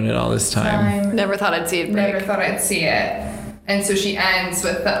 I've known it all this time. Never thought I'd see it break. Never thought I'd see it. And so she ends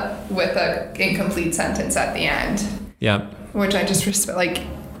with a incomplete sentence at the end, Yeah. which I just respect. Like,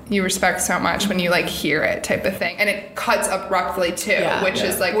 you respect so much when you like hear it, type of thing, and it cuts abruptly too, which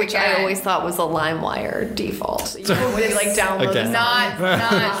is like, which again, I always thought was a LimeWire default. You know, when you like download Again. the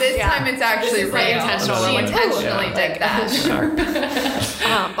not this time. It's actually This is real. like intentional. She Like, intentionally did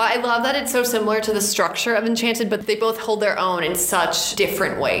that. But I love that it's so similar to the structure of Enchanted, but they both hold their own in such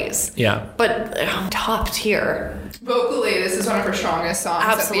different ways. Yeah. But top tier. Vocally, this is one of her strongest songs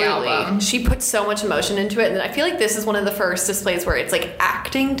of the album. Absolutely. She puts so much emotion into it. And I feel like this is one of the first displays where it's like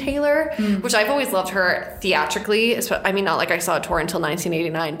acting Taylor, which I've always loved her theatrically. I mean, not like I saw a tour until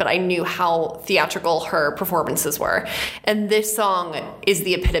 1989, but I knew how theatrical her performances were. And this song is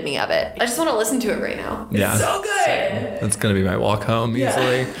the epitome of it. I just want to listen to it right now. Yeah. It's so good. That's going to be my walk home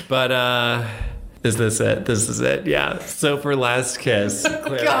easily. But, is this it? This is it. Yeah. So for Last Kiss, Claire,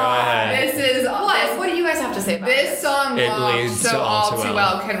 go ahead. This is What do you guys have to say about this song. It Walks leads so to all too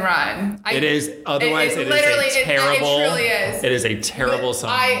well can run. It is, otherwise it literally, is a terrible, It truly is. it is a terrible song.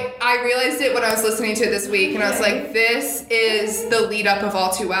 I realized it when I was listening to it this week, and I was like, this is the lead up of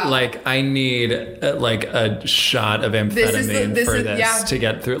All Too Well. Like, I need like a shot of amphetamine to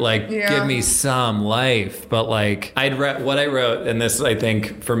get through. Like, give me some life. But like, what I wrote, and this I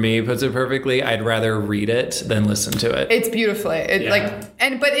think for me puts it perfectly. I'd rather read it than listen to it. It's beautifully.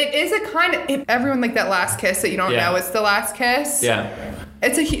 But it is a kind of, everyone like that last kiss that you don't know it's the last kiss. Yeah.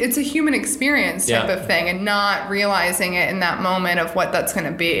 It's a human experience type of thing, and not realizing it in that moment of what that's going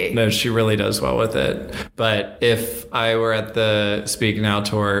to be. No, she really does well with it. But if I were at the Speak Now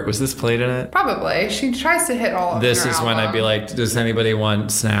tour, was this played in it? Probably. She tries to hit all of This her is when I'd be like, does anybody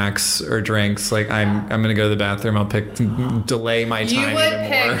want snacks or drinks? Like, I'm going to go to the bathroom. I'll delay my time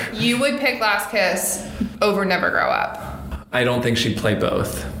even more. You would pick Last Kiss over Never Grow Up. I don't think she'd play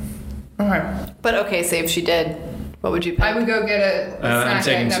both. Okay. But okay, say if she did, what would you pick? I would go get a snack. I'm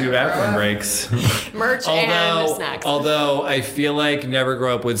taking at 2 Never bathroom Grow Up. breaks. Merch and snacks. Although I feel like Never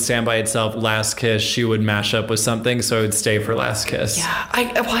Grow Up would stand by itself. Last Kiss, she would mash up with something, so I would stay for Last Kiss.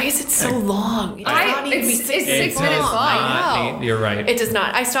 Yeah. Why is it so long? It does not need to be It's 6 6 long. minutes long. I know. You're right. It does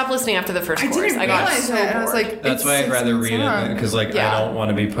not. I stopped listening after the first I chorus. didn't I got realize so that. And I was bored. like, That's it's why I'd 6 rather minutes read long. it, because like Yeah. I don't want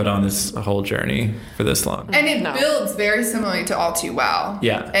to be put on this whole journey for this long. And it No. builds very similarly to All Too Well.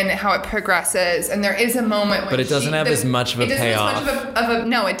 Yeah. And how it progresses. And there is a moment when But it doesn't have as much of a it doesn't have as much payoff.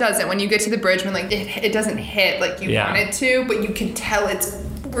 no, it doesn't. When you get to the bridge, when like it doesn't hit like you want it to, but you can tell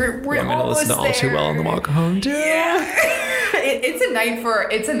we're I'm gonna almost listen to All Too there. Well on the walk home too. Yeah. it's a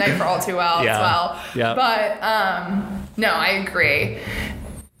night for All Too Well as well. Yeah. But no, I agree.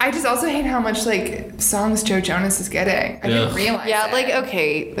 I just also hate how much like songs Joe Jonas is getting. I didn't realize. Yeah, it. like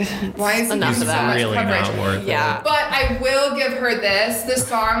okay. Why is he enough using of so that? much Really coverage? not worth Yeah. it. But I will give her this. The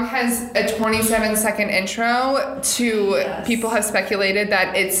song has a 27-second intro to people have speculated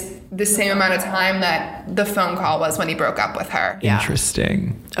that it's the same amount of time that the phone call was when he broke up with her.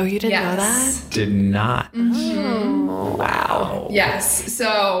 Interesting. Oh, you didn't know that? Yes. Did not. Wow. Yes.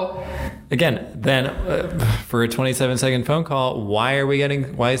 So Again, then for a 27-second phone call, why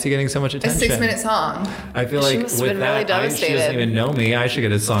is he getting so much a attention? 6-minute song. I feel She like must have with been that, really she doesn't devastated. even know me. I should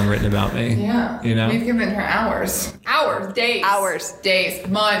get a song written about me. Yeah. You know? We've given her hours, days,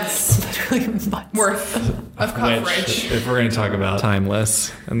 months Literally months. worth of coverage. Which, if we're going to talk about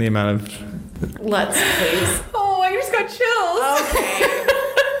timeless and the amount of Let's please. Oh, I just got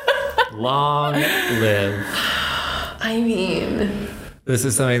chills. long live. I mean, This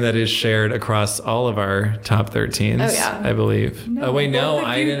is something that is shared across all of our top 13s. Oh, yeah. I believe. Oh, wait, no,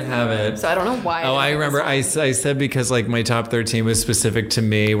 I didn't have it. so I don't know why. Oh, I didn't have remember. this I said because like my top 13 was specific to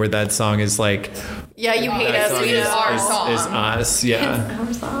me, where that song is like one. Yeah, you hate that us. song We is know. our song. is us. Yeah.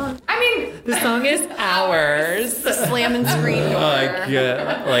 Our song. I mean, The song is ours. The slam and scream door. Like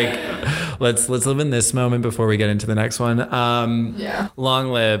let's live in this moment before we get into the next one. Yeah. Long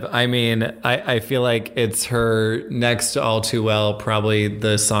Live. I mean, I feel like it's her next to All Too Well, probably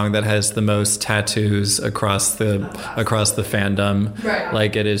the song that has the most tattoos across the fandom. Right.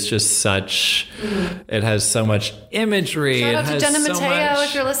 Like it is just such. It has so much imagery. Shout It out to has Jenna so Mateo much-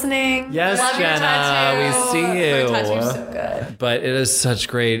 if you're listening. Yes, Love your Jenna, tattoo. we see you. Your tattoo's so good. But it is such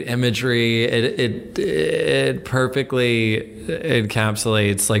great imagery. It perfectly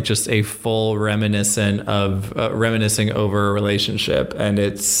encapsulates like just a full reminiscing over a relationship. And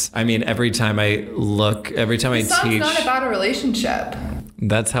it's, I mean, every time I The song's teach, not about a relationship.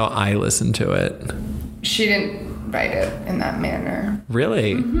 that's how I listen to it. She didn't write it in that manner.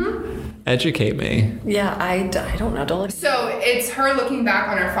 Really? Educate me. Yeah, I don't know. Don't look. So it's her looking back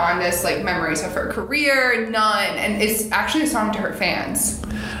on her fondest like memories of her career, none, and it's actually a song to her fans.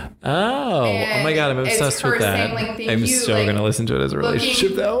 Oh And my God, I'm it's obsessed her with that. saying, like, thank I'm you, so like, gonna listen to it as a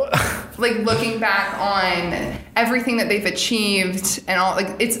relationship though. Like looking back on everything that they've achieved and all,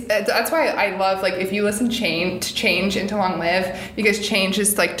 like that's why I love like if you listen to Change into Long Live, because Change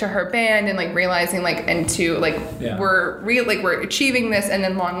is like to her band and like realizing like into like Yeah. we're achieving this, and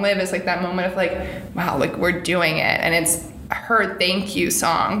then Long Live is like that moment of like wow, like we're doing it, and it's her thank you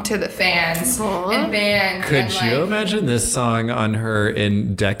song to the fans and band. Could and, you like, imagine this song on her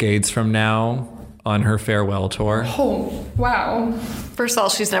in decades from now on her farewell tour? Oh wow. First of all,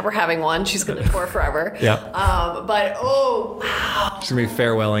 she's never having one. She's going to tour forever. Yep. But wow. She's gonna be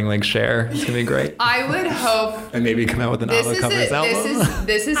farewelling like Cher. It's gonna be great. I would hope And maybe come out with an this album is covers album.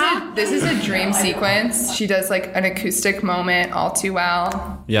 this is a dream sequence. She does like an acoustic moment, All Too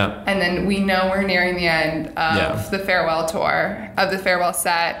Well, Yeah. and then we know we're nearing the end of the farewell tour, of the farewell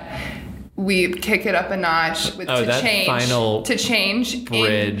set. We kick it up a notch with that final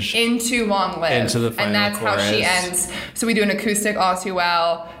bridge into Long Live, into the final and that's how she chorus. ends. So we do an acoustic All Too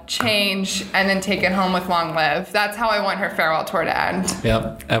Well, Change, and then take it home with Long Live. That's how I want her farewell tour to end.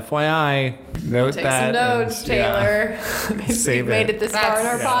 Yep. FYI. Note Take that. some notes, and- yeah. Taylor. Save We've made it. it this far in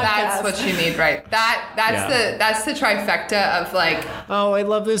our podcast. That's what you need, right? That's the trifecta of like. Oh, I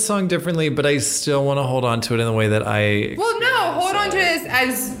love this song differently, but I still want to hold on to it in the way that I. Well, no, hold on to it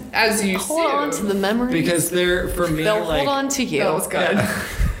as you Hold on to the memories. Because they're for me They'll like. hold on to you. That was good.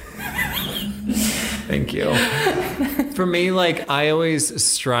 Thank you. For me, like, I always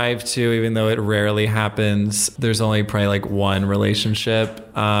strive to, even though it rarely happens, there's only probably like one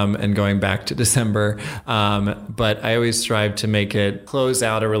relationship, and going back to December. But I always strive to make it close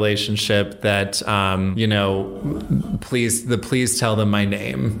out a relationship that, please tell them my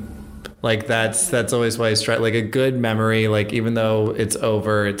name. Like that's always why I strive, like a good memory, like even though it's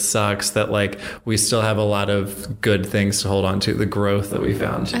over, it sucks that like we still have a lot of good things to hold on to, the growth that we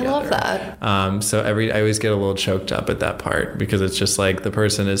found together. I love that. So I always get a little choked up at that part because it's just like the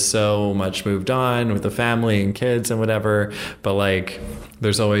person is so much moved on with the family and kids and whatever, but like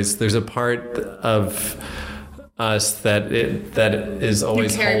there's a part of us that is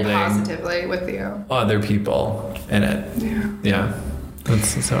always You carry holding positively with you. other people in it. Yeah.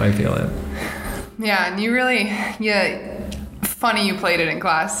 That's how I feel it. Yeah, and funny you played it in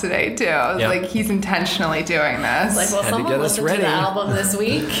class today too. I was Yeah. like, he's intentionally doing this. Like, well, Had to someone get us listened to ready. the album this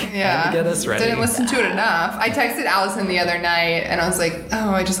week. yeah, had to get us ready. Didn't listen to it enough. I texted Allison the other night and I was like, oh,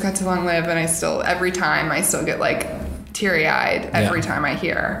 I just got to Long Live, and every time I still get like teary-eyed every Yeah. time I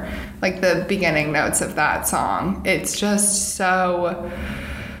hear like the beginning notes of that song. It's just so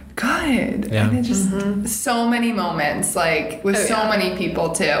good. Yeah. And it just so many moments, like with so yeah. many people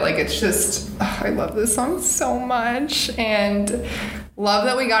too. Like it's just I love this song so much, and love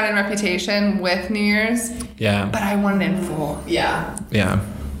that we got in Reputation with New Year's, Yeah. but I want it in full. Yeah. Yeah.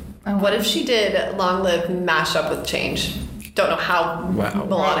 What if she did Long Live mashed up with Change? Don't know how Wow.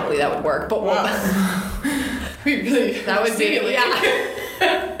 melodically that would work, but that would be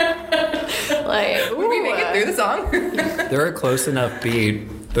like Would we make it through the song? They're a close enough beat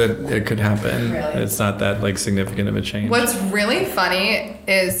that it could happen. Really? It's not that like significant of a change. What's really funny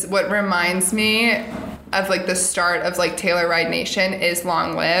is what reminds me of like the start of like Taylor Ride Nation is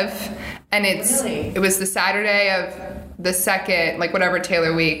Long Live, and it was the Saturday of the second, like whatever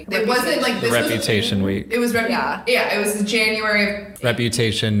Taylor week. It wasn't like The this Reputation week. It was it was the January of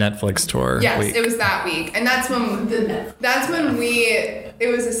Reputation Netflix tour yes, week. it was that week, and that's when it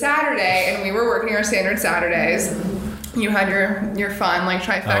was a Saturday, and we were working our standard Saturdays. You had your fun like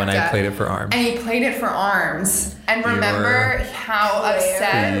trifecta. Oh, and I played it for Arms. And he played it for Arms. And remember how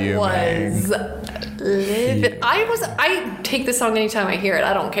upset fuming. was livid. I take this song anytime I hear it.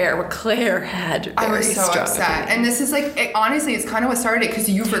 I don't care. But Claire had I very was so strong upset. And this is like, honestly, it's kind of what started it because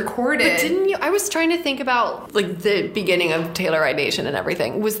you recorded. But didn't you? I was trying to think about like the beginning of Taylor Ride Nation and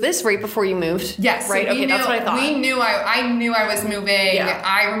everything. Was this right before you moved? Yes. Right. So Okay, that's what I thought. We knew I knew I was moving. Yeah.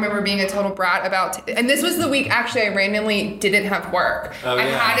 I remember being a total brat about, and this was the week actually I randomly didn't have work. Oh, I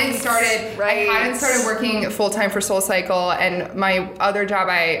yeah. hadn't started working full time for SoulCycle, and my other job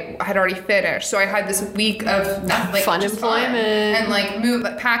I had already finished. So I had this week of like Fun just employment. and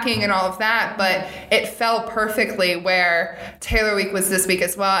like packing and all of that. But it fell perfectly where Taylor Week was this week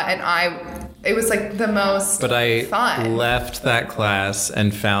as well, and it was like the most But I fun. left that class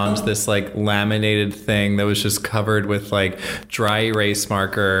and found this like laminated thing that was just covered with like dry erase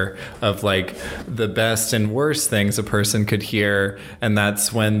marker of like the best and worst things a person could hear, and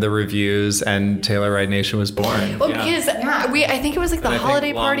that's when the reviews and Taylor Ride Nation was born. Well, Yeah. because I think it was like the And I think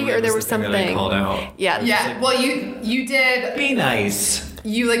holiday Long party, Live or there was was the thing that I something. called out. Yeah. Yeah, well, you did. Be nice.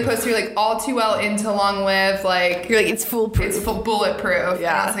 You like posted you're like all too well into Long Live, like You're like, it's foolproof. it's full bulletproof.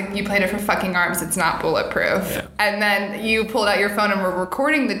 Yeah. And I was like, you played it for fucking arms. It's not bulletproof. Yeah. And then you pulled out your phone and were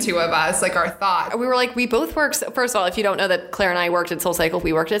recording the two of us, like our thoughts. We were like, we both worked. First of all, if you don't know that Claire and I worked at SoulCycle,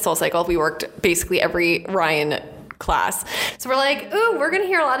 we worked at SoulCycle. We worked basically every Ryan class. So we're like, ooh, we're going to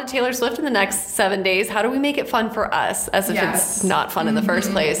hear a lot of Taylor Swift in the next 7 days. How do we make it fun for us as if Yes. it's not fun in the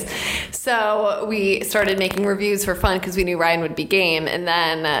first place? So we started making reviews for fun because we knew Ryan would be game. And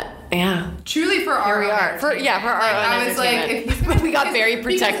then, yeah. Truly for our Here we are. For our like, own I was like, entertainment. if he's gonna, We got because- very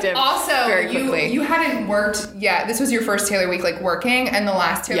because protective Also, very quickly. you hadn't worked yet. This was your first Taylor Week like working, and the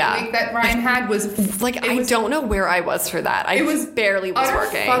last Taylor Yeah. Week that Ryan had was Like, I was- don't know where I was for that. I It was barely was utter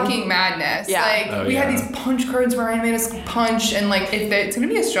working. fucking madness. Yeah. Like Oh, we yeah. had these punch cards where Ryan made us punch, and like if it's gonna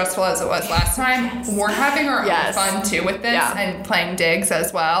be as stressful as it was last time, we're having our Yes. own fun too with this Yeah. and playing digs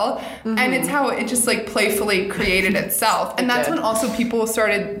as well. And it's how it just like playfully created itself. And that's did. when also people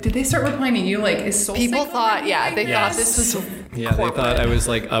started. Did they start replying to you like is Soul People Cycle thought, reviewing yeah, they thought Yes. this was Yeah, they thought I was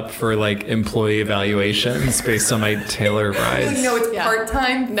like up for like employee evaluations based on my Taylor Like, rides. no, it's Yeah. part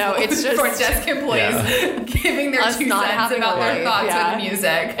time. No, it's just- front desk employees giving their Us 2 not cents having about a their life. thoughts Yeah. with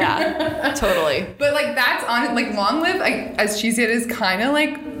music. Yeah, totally. But like that's on like Long Live, as cheesy it is, kind of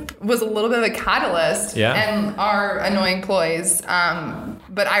like was a little bit of a catalyst. Yeah. And our annoying ploys.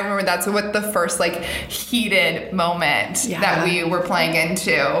 But I remember that's what the first like heated moment Yeah. that we were playing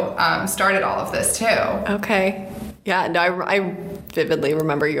into started all of this too. Okay. Yeah, no, I vividly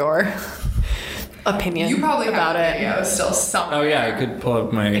remember your opinion You probably about have it. video still somewhere. Oh yeah, I could pull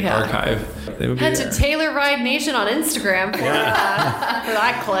up my Yeah. archive. It would be Head to there. Taylor Ride Nation on Instagram for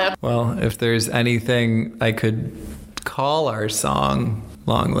that clip. Well, if there's anything I could call our song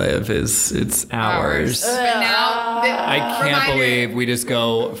 "Long Live," it's ours. But now I can't reminder- believe we just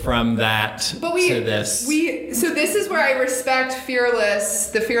go from that But to this. So this is where I respect Fearless,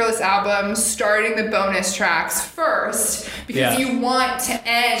 the Fearless album, starting the bonus tracks first because Yeah. you want to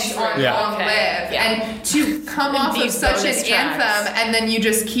end on Yeah. Long Okay. Live Yeah. and to come off of These such an bonus tracks. anthem and then you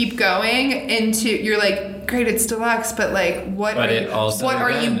just keep going into you're like great it's deluxe but like what But are it you, also, what are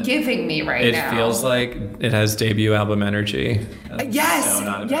you again, giving me right it now? feels like it has debut album energy. yes, So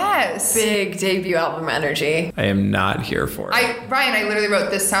not about yes. Big debut album energy. I am not here for it. Ryan, I literally wrote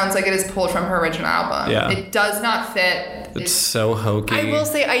this sounds like it is pulled from her original album. Yeah. It does not fit. It's so hokey. I will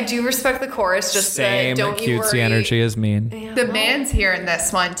say I do respect the chorus. Just Same don't you cutesy worry. energy as mean. The man's here in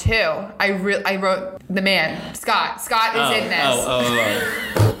this one too. I wrote the man, Scott. Scott is in this.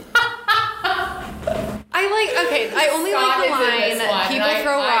 Oh. I like, okay, I only Scott like is in this the one, line, people and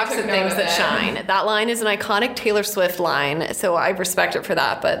throw I rocks took at note things of that it. shine. That line is an iconic Taylor Swift line, so I respect it for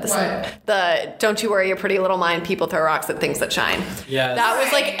that. But this What? the don't you worry, your pretty little mind, people throw rocks at things that shine. Yes. That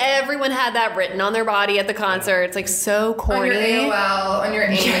was like Right. everyone had that written on their body at the concert. It's like so On corny. your AOL, on your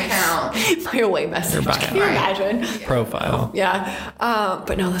AIM account. My away message. bio. Can you imagine? Profile. Yeah.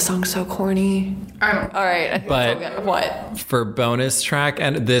 But no, the song's so corny. I don't. All right. I think But- it's all good. What? For bonus track,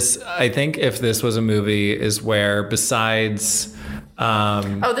 and this, I think if this was a movie, is where besides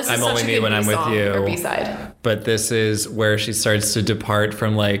Oh, this is I'm such only a me good when I'm with B-song, you. or B-side. But this is where she starts to depart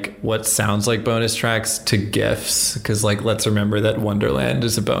from like what sounds like bonus tracks to gifts, because like let's remember that Wonderland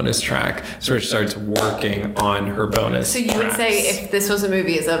is a bonus track, so she starts working on her bonus. So you would say if this was a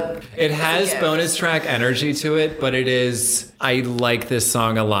movie, is a It has gift. bonus track energy to it, but it is I like this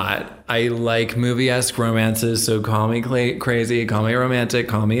song a lot. I like movie-esque romances, so call me crazy, call me romantic,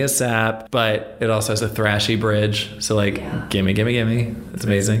 call me a sap, but it also has a thrashy bridge. So like, gimme, gimme, gimme. It's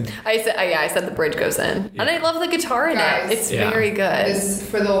amazing. I said the bridge goes in. And I love the guitar in Guys, it. It's very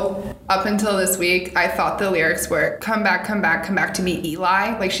good. Up until this week, I thought the lyrics were come back to me,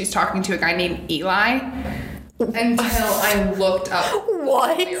 Eli. Like she's talking to a guy named Eli. Until I looked up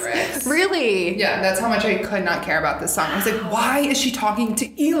What? the lyrics. Really? Yeah, that's how much I could not care about this song. I was like, why is she talking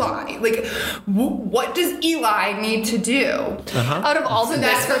to Eli? Like, what does Eli need to do? Out of all the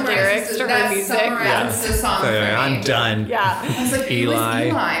different lyrics to her music. That's the song for me. I'm done. Yeah. I was like, who is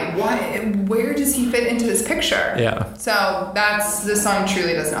Eli? Where does he fit into this picture? Yeah. So this song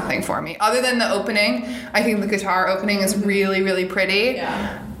truly does nothing for me. Other than the opening, I think the guitar opening is really, really pretty.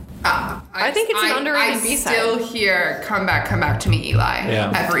 Yeah. I think it's an underrated B-side. I still hear come back to me, Eli,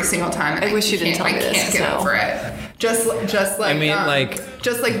 every single time. And I wish you didn't tell me this. I can't get over it. Just like, I mean,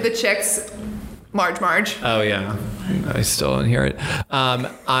 just like the chicks, Marge. Oh yeah, I still don't hear it.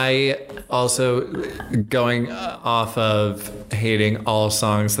 I also, going off of hating all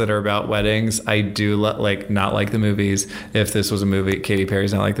songs that are about weddings, I do not like the movies. If this was a movie, Katy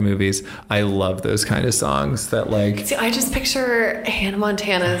Perry's not like the movies. I love those kind of songs that like. See, I just picture Hannah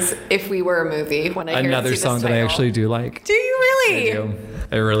Montana's "If We Were a Movie" when I hear another song that I actually do like. Do you really? I do.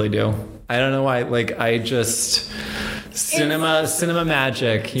 I really do. I don't know why. Like I just. Cinema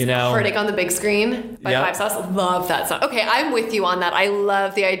magic, you know. Heartache on the Big Screen by Five Sauce. Love that song. Okay, I'm with you on that. I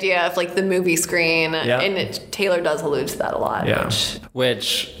love the idea of like the movie screen, and Taylor does allude to that a lot. Yeah.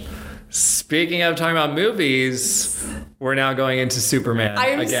 Which speaking of talking about movies, we're now going into Superman. I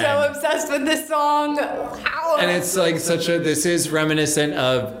am again. so obsessed with this song. Ow. And it's like this is reminiscent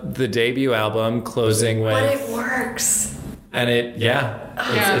of the debut album, closing with. But it works. And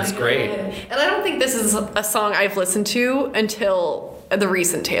it's great. And I don't think this is a song I've listened to until the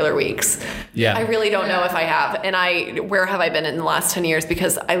recent Taylor weeks. Yeah. I really don't know if I have. And where have I been in the last 10 years?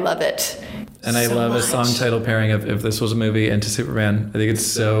 Because I love it. And I love a song title pairing of If This Was a Movie and To Superman. I think it's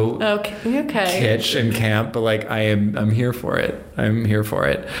so kitsch and camp, but like I'm here for it. I'm here for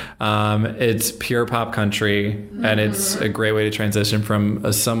it. It's pure pop country, and it's a great way to transition from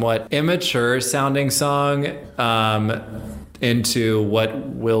a somewhat immature sounding song into what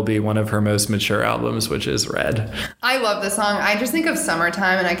will be one of her most mature albums, which is Red. I love this song. I just think of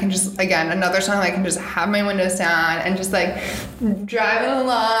summertime, and I can just, again, another song I can just have my windows down and just like driving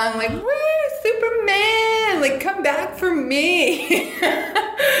along, like, woo, Superman, like, come back for me.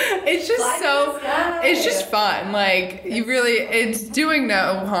 It's just it's just fun. Like, it's doing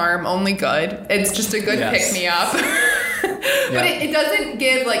no harm, only good. It's just a good pick me up. But it doesn't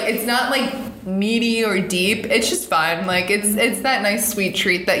give, like, it's not like meaty or deep. It's just fun. Like it's that nice sweet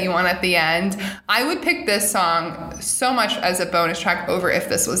treat that you want at the end. I would pick this song so much as a bonus track over If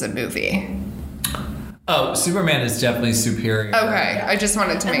This Was a Movie. Oh, Superman is definitely superior. Okay, I just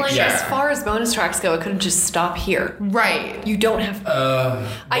wanted to make sure. As far as bonus tracks go, it couldn't just stop here. Right. You don't have.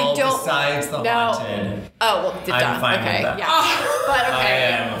 Besides the Haunted. Oh well, I'm fine with that. Yeah. But okay. I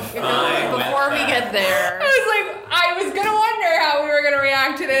am fine before we get there. I was gonna wonder how we were gonna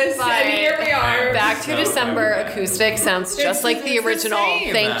react to this, and here we are. Back to December acoustic sounds just like the original.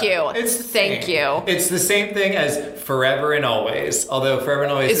 Thank you. Thank you. It's the same thing as Forever and Always, although Forever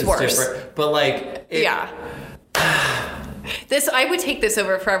and Always is worse. different. But like, This I would take this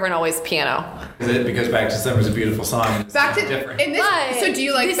over Forever and Always piano. Is it because Back to December is a beautiful song? Back to different. In this, so do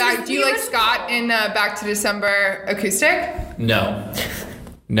you like Scott in Back to December acoustic?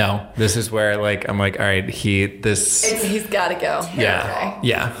 No, this is where like I'm like, all right, he's got to go.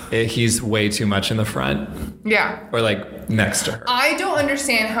 He's way too much in the front. Yeah. Or like next to her. I don't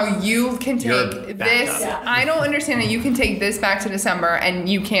understand how you can take this. Yeah. I don't understand how you can take this Back to December and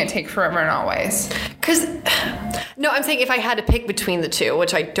you can't take Forever and Always. No, I'm saying if I had to pick between the two,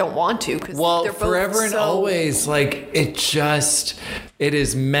 which I don't want to, because they're both Forever and Always, like it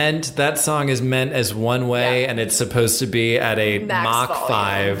is meant. That song is meant as one way, and it's supposed to be at a Mach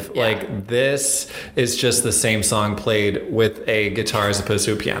 5. Yeah. Like this is just the same song played with a guitar as opposed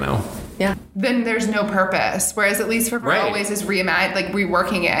to a piano. Yeah. Then there's no purpose. Whereas at least Forever and Always is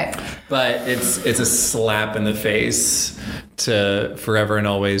reworking it. But it's a slap in the face to Forever and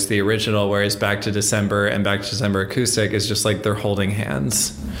Always, the original, whereas Back to December and Back to December acoustic is just like they're holding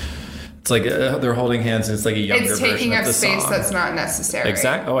hands. It's like they're holding hands and it's like a younger version of the song. It's taking up space that's not necessary.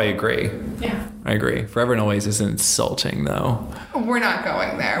 Exactly. Oh, I agree. Yeah. I agree. Forever and Always is insulting, though. We're not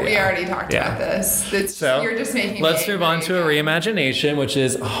going there. We already talked about this. You're just making let's me move on to a angry. reimagination, which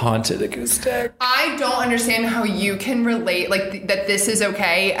is Haunted Acoustic. I don't understand how you can relate, like, that this is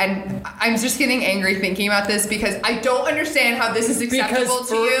okay, and I'm just getting angry thinking about this because I don't understand how this is acceptable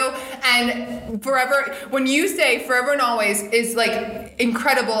to you. And forever, when you say Forever and Always is, like,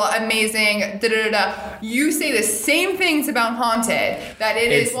 incredible, amazing, you say the same things about Haunted, that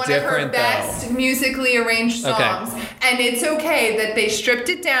it's one of her best musically arranged songs, and it's okay that they stripped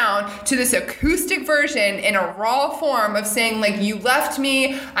it down to this acoustic version in a raw form of saying, like, you left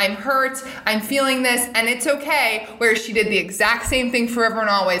me, I'm hurt, I'm feeling this, and it's okay, where she did the exact same thing Forever and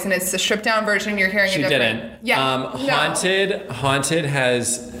Always, and it's the stripped down version, you're hearing She it different. didn't. No. Haunted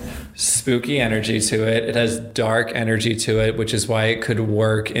has spooky energy to it. It has dark energy to it, which is why it could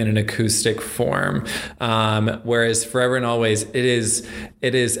work in an acoustic form. Whereas Forever and Always, it is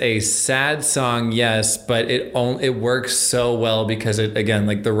a sad song, yes, but it works so well because it, again,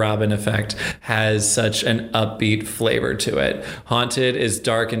 like the Robin effect, has such an upbeat flavor to it. Haunted is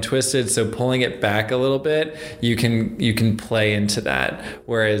dark and twisted, so pulling it back a little bit, you can play into that.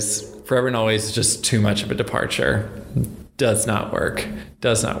 Whereas Forever and Always is just too much of a departure. Does not work.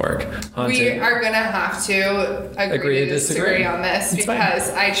 Haunted. We are going to have to agree to disagree on this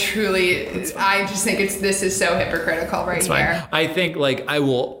because I just think this is so hypocritical right here. I think, like, I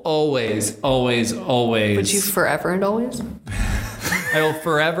will always. Would you forever and always? I will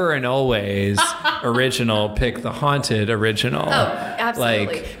forever and always original pick the Haunted original. Oh,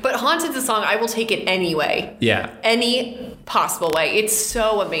 absolutely. But Haunted's a song I will take it anyway. Yeah. Any possible way. It's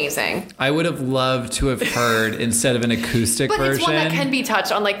so amazing. I would have loved to have heard instead of an acoustic but version. It's one that can be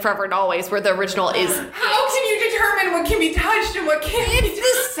touched on, like, Forever and Always, where the original is. How can you determine what can be touched and what can't be touched?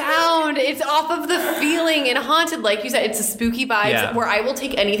 It's the sound. It's off of the feeling. In Haunted, like you said, it's a spooky vibes where I will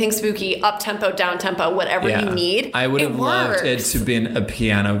take anything spooky, up tempo, down tempo, whatever you need. I would have loved it works. to be a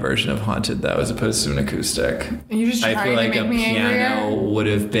piano version of Haunted, though, as opposed to an acoustic. You're just I feel like to a make me piano angrier? would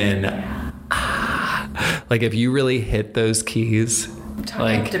have been like if you really hit those keys.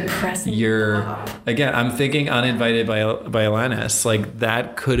 Like depressing. Again, I'm thinking Uninvited by Alanis. Like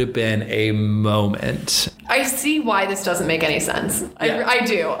that could have been a moment. I see why this doesn't make any sense. Yeah. I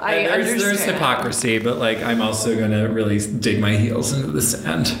do. I understand. There's hypocrisy, but like I'm also gonna really dig my heels into the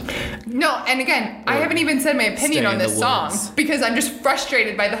sand. No, and again, I haven't even said my opinion Stay on in this the song woods. because I'm just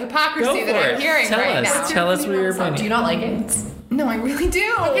frustrated by the hypocrisy Go that for I'm it. hearing Tell right us. now. Tell us what your Do opinion. you not like it? No, I really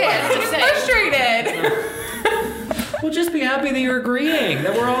do. Okay, I'm just just saying. frustrated. We'll just be happy that you're agreeing,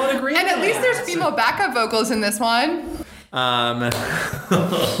 that we're all in agreement. And at least there's female backup vocals in this one. I'm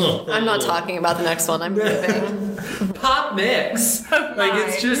not talking about the next one. I'm moving. Pop mix. Like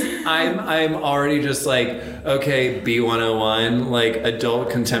it's just I'm already just like, okay, B101, like adult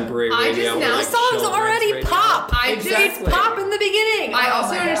contemporary I radio. just now- like The song's children's already radio. pop. Exactly. It's pop in the beginning. I Oh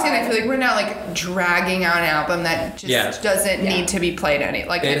also my understand. God. I feel like we're not like dragging out an album that just doesn't need to be played any It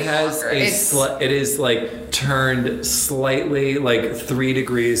any has longer. it is like turned slightly like 3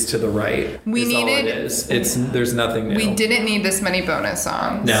 degrees to the right. We is all needed- it is. There's nothing new. We didn't need this many bonus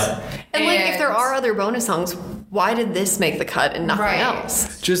songs. No. And like, if there are other bonus songs, why did this make the cut and nothing Right.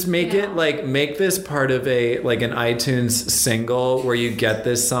 else? Just make it like make this part of a like an iTunes single where you get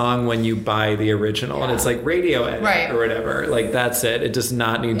this song when you buy the original and it's like radio edit Right. or whatever. Like that's it. It does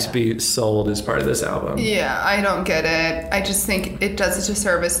not need to be sold as part of this album. Yeah, I don't get it. I just think it does a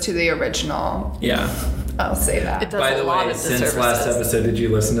disservice to the original. Yeah. I'll say that. It does By a the lot way, of since disservices. last episode, did you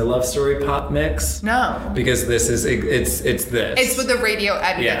listen to Love Story Pop Mix? No. Because this is it's this. It's with the radio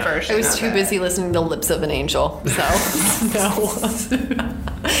edited Yeah. version. I was of too it. busy listening to Lips of an Angel, so no.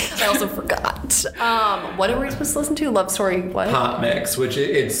 I also forgot. What are we supposed to listen to? Love Story what? Pop Mix, which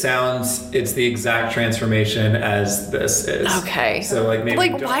it sounds it's the exact transformation as this is. Okay. So like maybe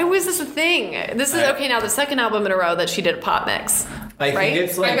Like, don't- why was this a thing? This is, okay, now the second album in a row that she did a pop mix. I think right?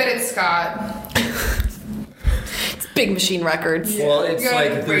 it's I like bet it's Scott. Big Machine Records. well, it's Good like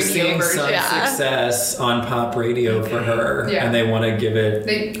they're radio seeing some version. Yeah. success on pop radio for her, Yeah. and they want to give it.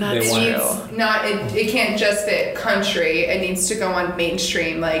 It That's want needs not. It can't just fit country. It needs to go on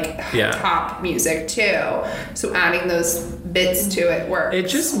mainstream like Yeah. pop music too. So adding those bits to it works. It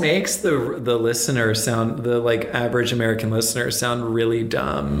just makes the listener sound, the like average American listener sound really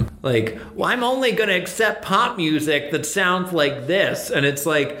dumb. Like, well, I'm only gonna accept pop music that sounds like this, and it's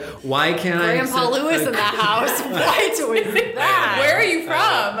like, why can't I? Grandpa accept, Lewis like- in the house. Why do we think that? Where are you from?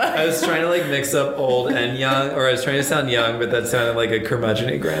 I was trying to like mix up old and young, or I was trying to sound young, but that sounded like a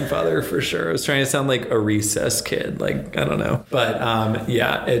curmudgeon grandfather for sure. I was trying to sound like a recess kid, like I don't know. But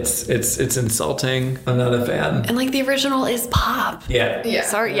yeah, it's insulting. I'm not a fan. And like the original is is pop. Yeah. Yeah.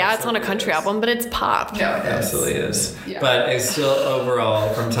 Sorry, yeah, it's on a country album, but it's pop. No, it is. Absolutely is. Yeah. But I still,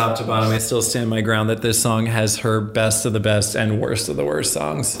 overall, from top to bottom, I still stand my ground that this song has her best of the best and worst of the worst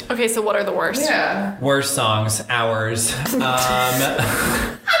songs. Okay, so what are the worst? Yeah. Worst songs, ours.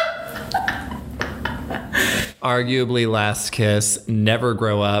 Arguably Last Kiss, Never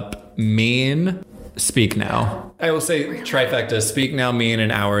Grow Up, Mean, Speak Now. I will say trifecta, Speak Now, Mean,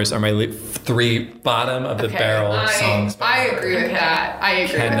 and Ours are my 3 bottom of the barrel songs. I agree with that. I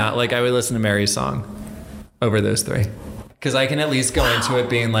agree. Cannot, like, I would listen to Mary's song over those 3. Because I can at least go into it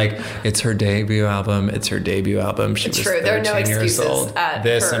being like, it's her debut album. It's her debut album. She was True. There are 13 no years excuses old. at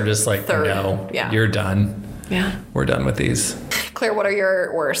This, her I'm just like, third. no, Yeah. you're done. Yeah. We're done with these. Claire, what are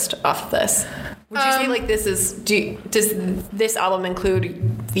your worst off of this? Would you say like this is? Does this album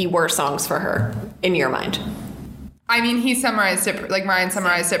include the worst songs for her in your mind? I mean, he summarized it, like Ryan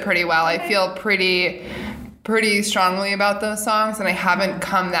summarized it pretty well. I feel pretty strongly about those songs, and I haven't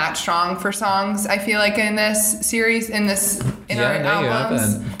come that strong for songs, I feel like, in this series, in our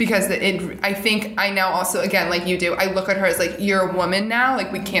albums. Because I think I now also, again, like you do, I look at her as like, you're a woman now,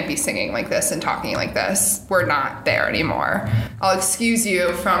 like we can't be singing like this and talking like this. We're not there anymore. I'll excuse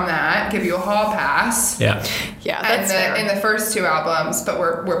you from that, give you a hall pass. Yeah. Yeah, that's fair. In the first 2 albums, but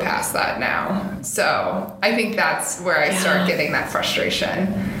we're past that now. So I think that's where I start getting that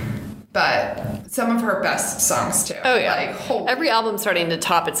frustration. But some of her best songs too. Oh yeah, like, holy. every album's starting to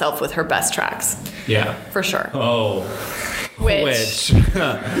top itself with her best tracks, Yeah. for sure. Oh. Which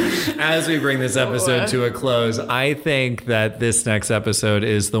As we bring this episode to a close, I think that this next episode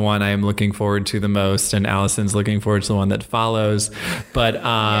is the one I am looking forward to the most, and Allison's looking forward to the one that follows. But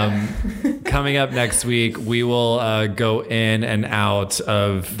coming up next week, we will go in and out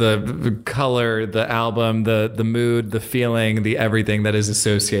of the color, the album, the mood, the feeling, the everything that is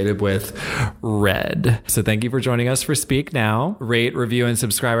associated with Red. So thank you for joining us for Speak Now. Rate, review, and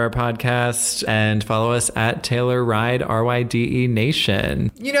subscribe our podcast, and follow us at Taylor Ride, RYDE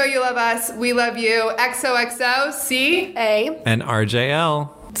Nation. You know you love us. We love you. XOXO. C. A. And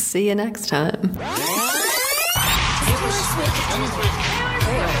RJL. See you next time.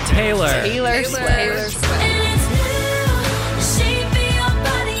 Taylor. Taylor Swift.